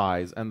family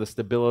size and the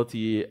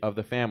stability of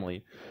the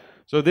family.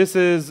 So this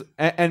is,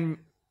 and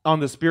on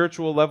the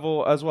spiritual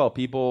level as well,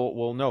 people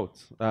will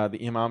note, the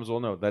imams will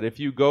note, that if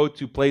you go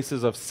to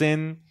places of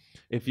sin,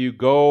 if you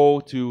go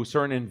to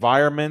certain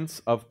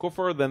environments of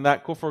kufr, then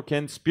that kufr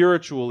can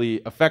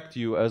spiritually affect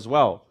you as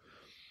well.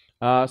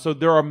 So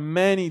there are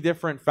many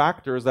different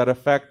factors that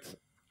affect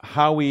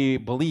how we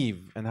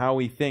believe and how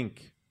we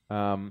think,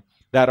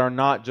 that are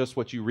not just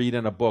what you read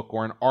in a book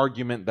or an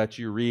argument that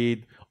you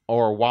read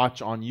or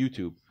watch on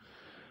YouTube.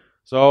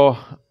 So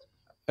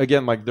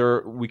again, like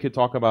we could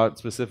talk about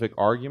specific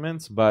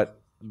arguments,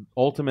 but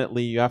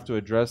ultimately you have to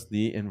address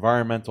the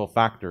environmental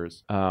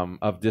factors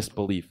of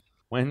disbelief.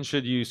 When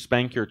should you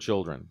spank your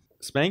children?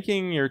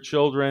 Spanking your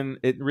children,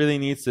 it really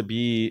needs to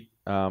be,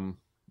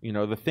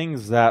 the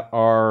things that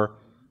are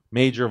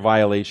major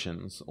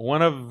violations.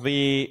 One of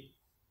the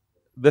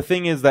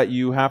thing is that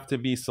you have to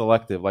be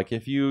selective. Like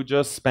if you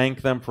just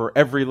spank them for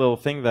every little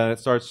thing, then it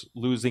starts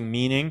losing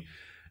meaning.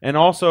 And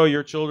also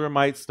your children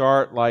might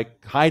start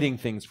like hiding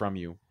things from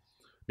you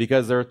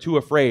because they're too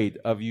afraid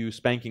of you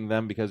spanking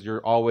them because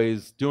you're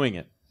always doing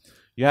it.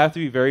 You have to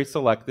be very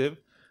selective,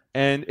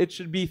 and it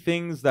should be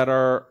things that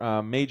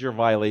are major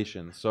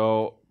violations.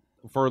 So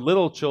for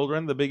little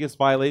children, the biggest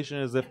violation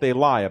is if they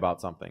lie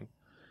about something.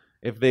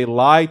 If they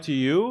lie to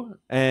you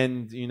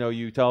and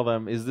you tell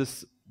them,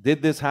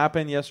 did this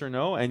happen, yes or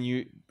no,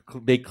 and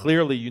they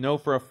clearly,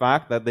 for a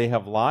fact that they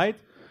have lied,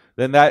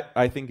 then that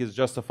I think is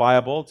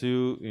justifiable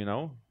to,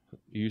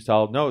 you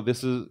tell, no,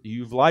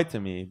 you've lied to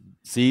me.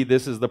 See,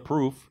 this is the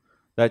proof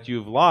that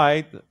you've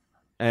lied,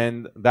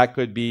 and that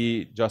could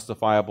be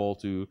justifiable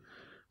to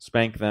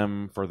spank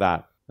them for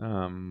that.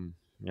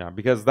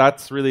 Because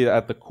that's really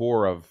at the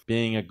core of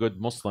being a good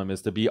Muslim,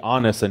 is to be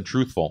honest and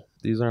truthful.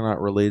 These are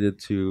not related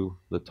to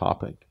the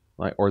topic,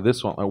 or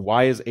this one.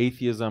 Why is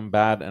atheism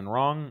bad and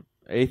wrong?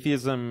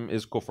 Atheism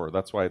is kufr.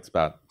 That's why it's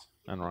bad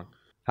and wrong.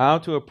 How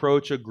to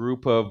approach a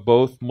group of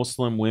both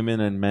Muslim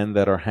women and men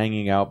that are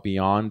hanging out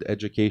beyond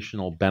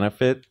educational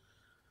benefit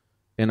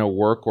in a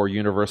work or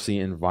university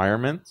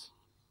environment.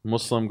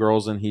 Muslim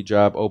girls in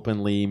hijab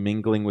openly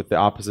mingling with the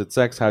opposite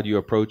sex. How do you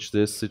approach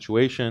this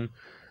situation?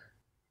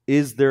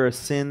 Is there a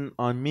sin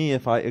on me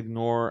if I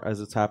ignore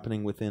as it's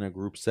happening within a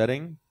group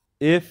setting?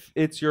 If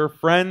it's your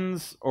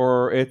friends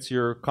or it's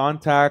your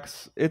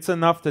contacts, it's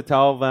enough to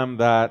tell them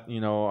that,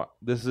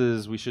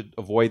 we should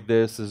avoid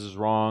this is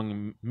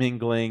wrong.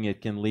 Mingling,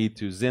 it can lead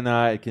to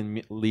zina, it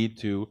can lead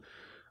to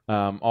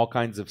all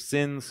kinds of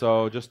sins,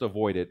 so just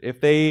avoid it. If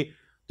they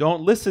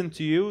don't listen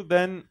to you,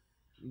 then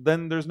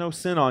there's no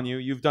sin on you.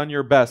 You've done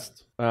your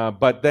best,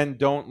 but then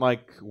don't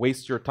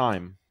waste your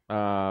time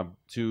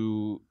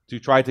to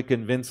try to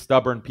convince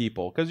stubborn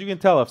people, because you can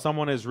tell if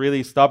someone is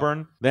really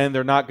stubborn, then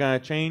they're not going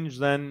to change.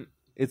 Then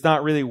it's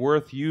not really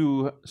worth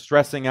you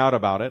stressing out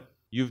about it.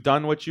 You've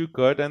done what you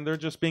could, and they're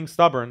just being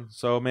stubborn.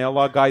 So may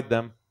Allah guide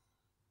them.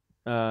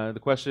 The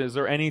question is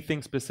there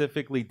anything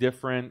specifically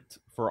different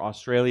for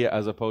Australia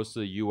as opposed to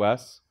the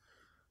U.S.?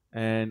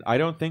 And I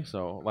don't think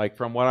so.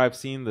 From what I've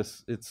seen,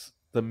 it's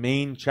the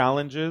main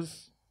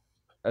challenges,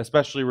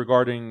 especially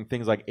regarding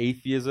things like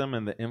atheism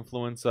and the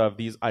influence of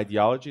these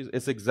ideologies.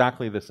 It's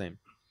exactly the same.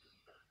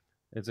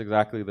 It's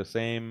exactly the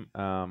same.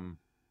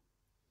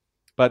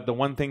 But the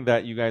one thing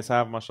that you guys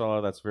have,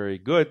 mashallah, that's very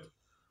good,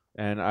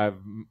 and I've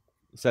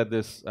said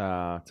this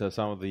to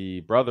some of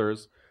the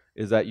brothers,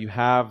 is that you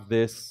have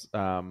this,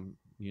 Ahl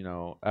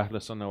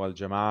Sunnah wal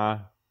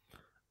Jama'ah,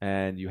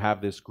 and you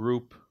have this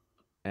group,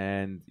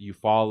 and you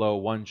follow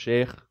one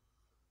Sheikh,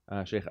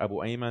 Sheikh Abu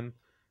Ayman,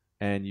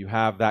 and you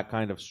have that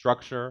kind of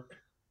structure,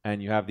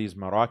 and you have these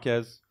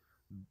marakaz.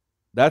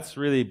 That's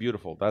really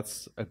beautiful.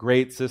 That's a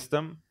great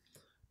system,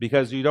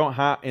 because you don't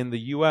have, in the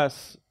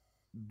US,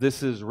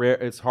 this is rare,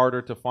 it's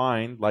harder to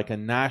find a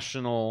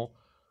national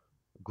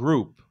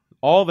group.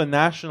 All the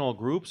national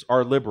groups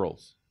are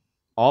liberals.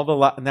 All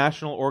the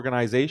national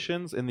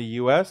organizations in the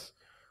US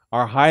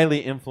are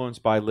highly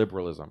influenced by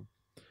liberalism.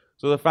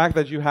 So the fact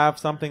that you have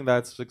something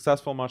that's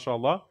successful,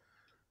 mashallah,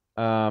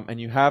 and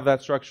you have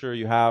that structure,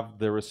 you have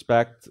the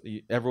respect,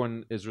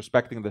 everyone is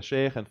respecting the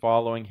sheikh and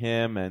following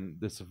him, and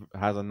this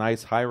has a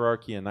nice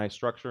hierarchy, a nice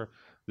structure.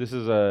 This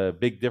is a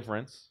big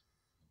difference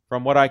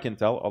from what I can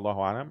tell, Allahu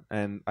Alam,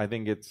 and I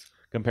think it's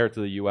compared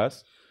to the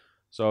US.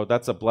 So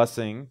that's a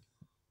blessing.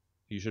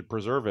 You should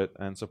preserve it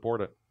and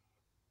support it.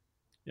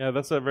 Yeah,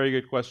 that's a very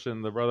good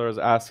question. The brother is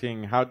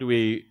asking, how do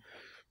we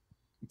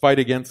fight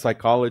against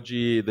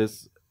psychology?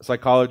 This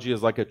psychology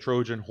is like a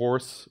Trojan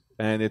horse,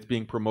 and it's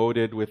being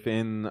promoted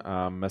within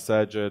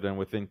masajid and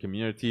within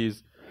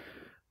communities.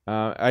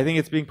 I think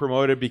it's being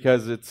promoted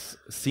because it's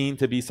seen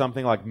to be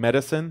something like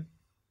medicine.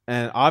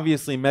 And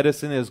obviously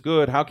medicine is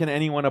good. How can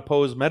anyone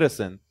oppose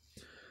medicine?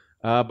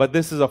 But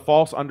this is a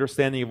false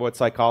understanding of what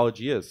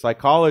psychology is.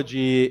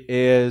 Psychology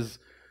is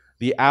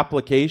the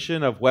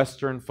application of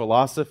Western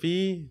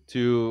philosophy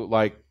to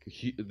like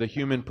the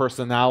human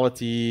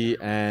personality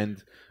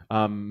and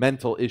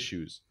mental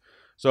issues.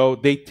 So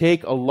they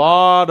take a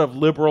lot of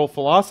liberal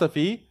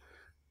philosophy,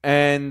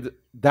 and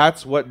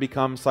that's what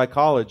becomes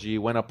psychology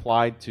when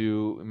applied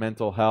to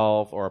mental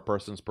health or a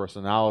person's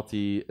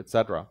personality,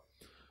 etc.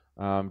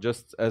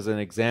 Just as an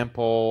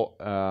example,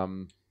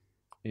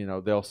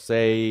 they'll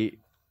say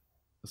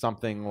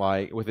something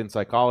like within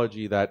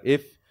psychology that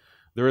if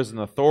there is an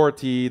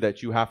authority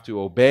that you have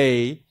to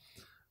obey,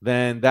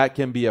 then that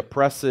can be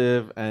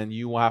oppressive and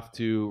you have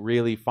to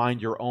really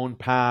find your own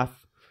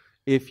path.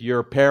 If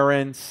your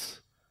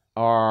parents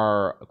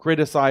are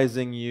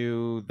criticizing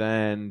you,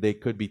 then they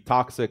could be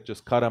toxic,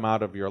 just cut them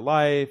out of your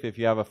life. If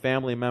you have a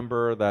family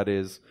member that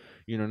is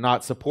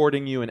not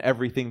supporting you in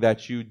everything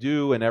that you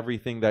do and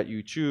everything that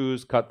you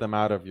choose, cut them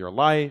out of your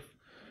life.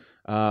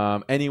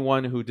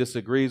 Anyone who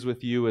disagrees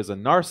with you is a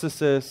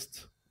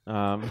narcissist.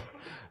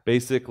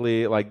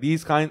 Basically, like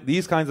these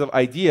kinds of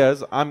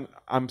ideas.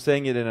 I'm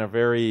saying it in a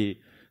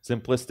very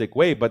simplistic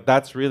way, but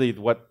that's really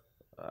what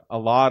a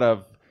lot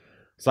of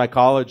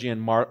psychology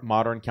and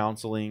modern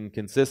counseling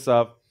consists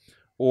of.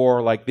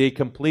 Or like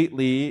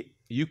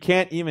you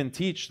can't even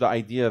teach the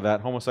idea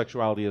that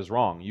homosexuality is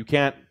wrong. You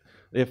can't,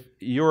 if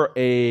you're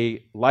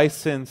a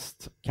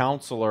licensed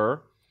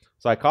counselor,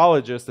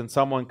 psychologist, and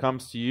someone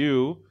comes to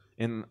you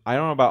I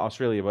don't know about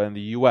Australia, but in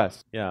the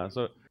US.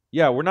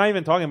 We're not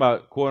even talking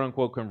about quote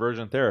unquote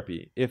conversion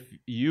therapy. If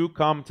you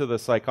come to the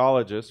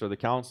psychologist or the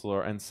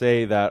counselor and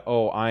say that,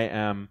 oh, I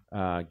am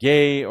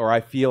gay, or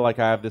I feel like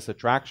I have this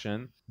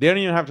attraction, they don't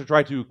even have to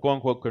try to quote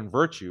unquote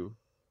convert you.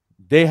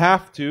 They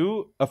have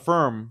to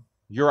affirm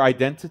your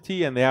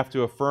identity and they have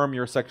to affirm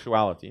your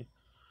sexuality.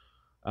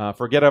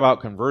 Forget about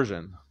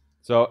conversion.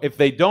 So if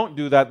they don't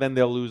do that, then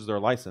they'll lose their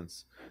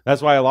license.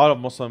 That's why a lot of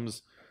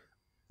Muslims,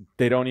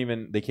 they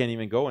can't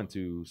even go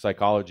into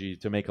psychology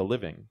to make a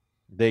living.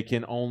 They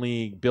can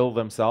only bill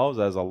themselves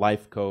as a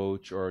life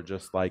coach or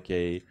just like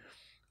a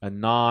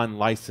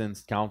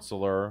non-licensed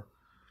counselor.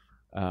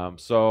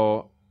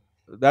 So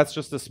that's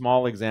just a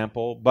small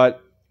example,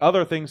 but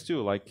other things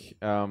too, like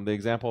the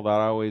example that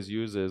I always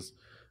use is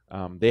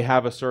they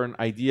have a certain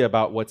idea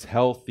about what's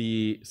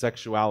healthy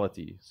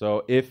sexuality.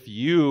 So if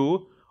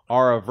you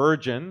are a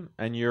virgin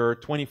and you're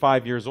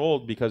 25 years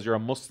old because you're a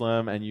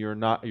Muslim and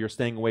you're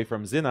staying away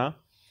from zina,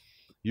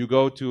 you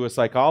go to a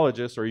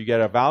psychologist or you get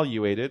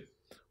evaluated,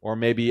 or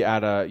maybe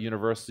at a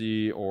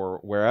university or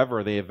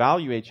wherever they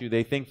evaluate you,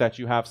 they think that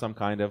you have some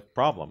kind of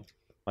problem.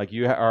 Like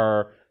you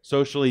are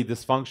socially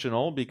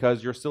dysfunctional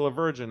because you're still a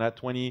virgin at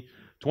 20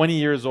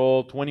 years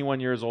old, 21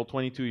 years old,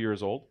 22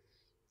 years old.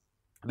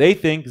 They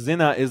think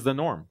zina is the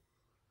norm.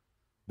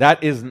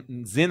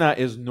 Zina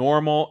is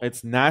normal,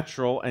 it's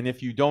natural, and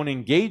if you don't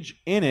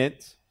engage in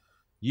it,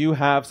 you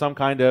have some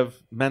kind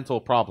of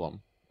mental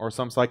problem or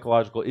some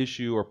psychological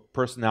issue or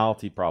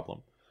personality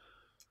problem.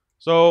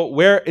 So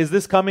where is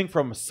this coming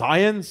from?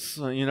 Science?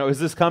 Is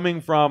this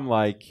coming from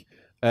like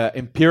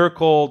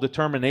empirical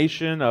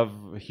determination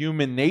of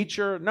human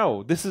nature?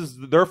 No, this is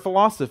their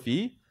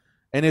philosophy,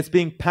 and it's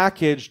being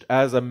packaged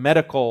as a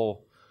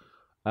medical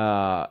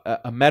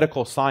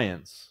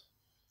science.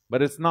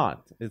 But it's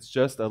not. It's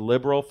just a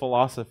liberal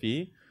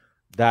philosophy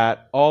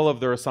that all of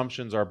their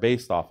assumptions are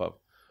based off of.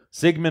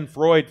 Sigmund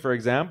Freud, for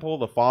example,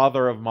 the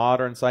father of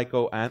modern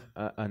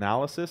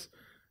psychoanalysis,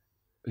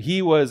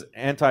 he was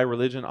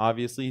anti-religion,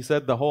 obviously. He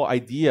said the whole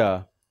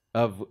idea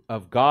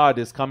of God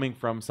is coming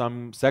from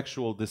some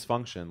sexual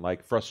dysfunction,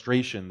 like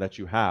frustration that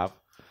you have.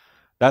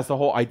 That's the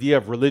whole idea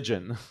of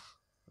religion,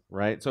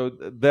 right? So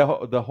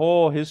the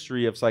whole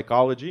history of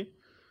psychology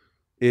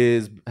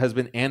has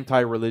been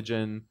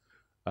anti-religion,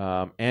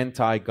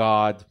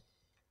 anti-God.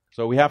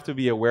 So we have to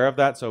be aware of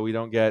that so we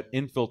don't get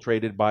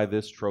infiltrated by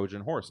this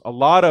Trojan horse. A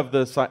lot of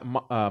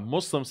the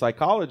Muslim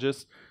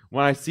psychologists,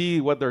 when I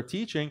see what they're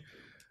teaching,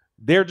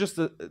 they're just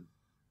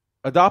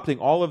adopting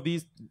all of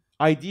these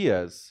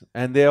ideas,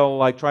 and they'll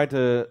like try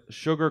to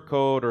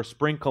sugarcoat or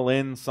sprinkle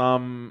in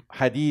some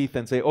hadith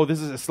and say, oh, this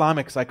is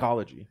Islamic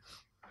psychology.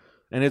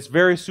 And it's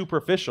very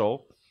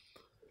superficial.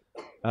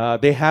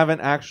 They haven't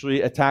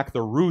actually attacked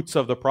the roots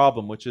of the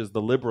problem, which is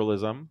the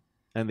liberalism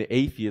and the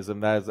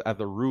atheism that is at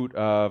the root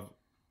of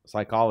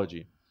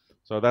psychology.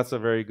 So that's a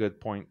very good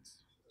point.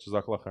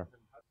 Jazakallah khair.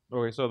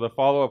 Okay, so the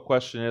follow-up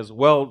question is,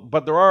 well,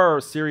 but there are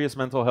serious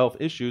mental health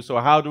issues, so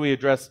how do we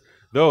address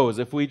those?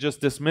 If we just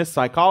dismiss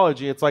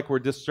psychology, it's like we're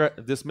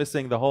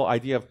dismissing the whole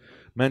idea of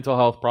mental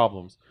health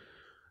problems.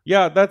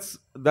 Yeah, that's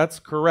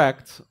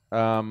correct.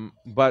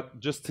 But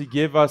just to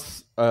give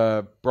us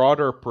a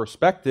broader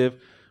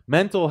perspective,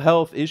 mental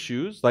health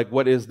issues, like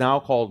what is now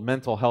called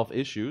mental health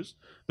issues,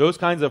 those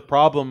kinds of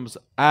problems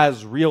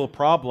as real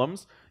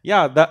problems,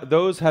 yeah,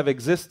 those have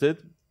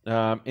existed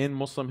in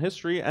Muslim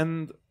history,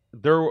 and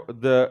there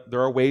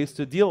are ways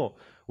to deal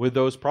with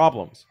those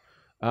problems.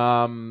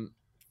 And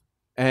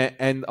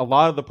a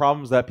lot of the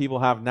problems that people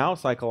have now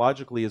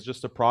psychologically is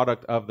just a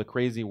product of the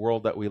crazy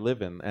world that we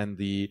live in and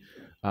the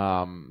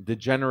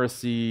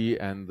degeneracy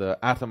and the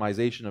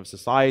atomization of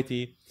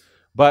society.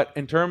 But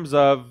in terms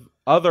of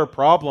other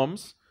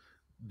problems,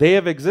 they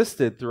have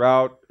existed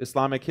throughout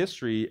Islamic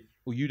history.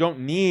 You don't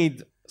need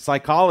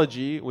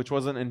psychology, which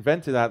wasn't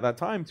invented at that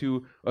time, to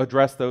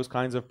address those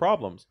kinds of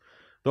problems.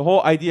 The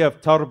whole idea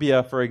of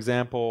tarbiyah, for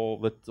example,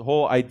 the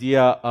whole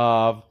idea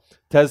of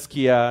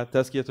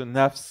tazkiyatun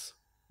nafs,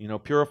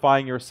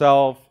 purifying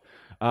yourself,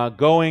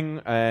 going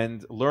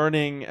and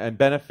learning and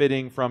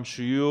benefiting from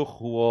shuyukh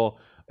who will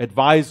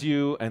advise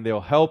you and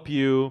they'll help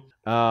you.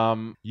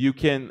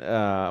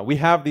 We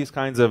have these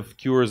kinds of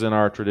cures in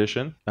our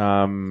tradition,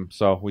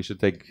 so we should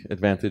take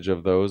advantage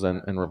of those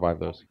and revive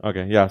those.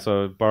 Okay, yeah, so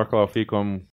barakallahu feekum.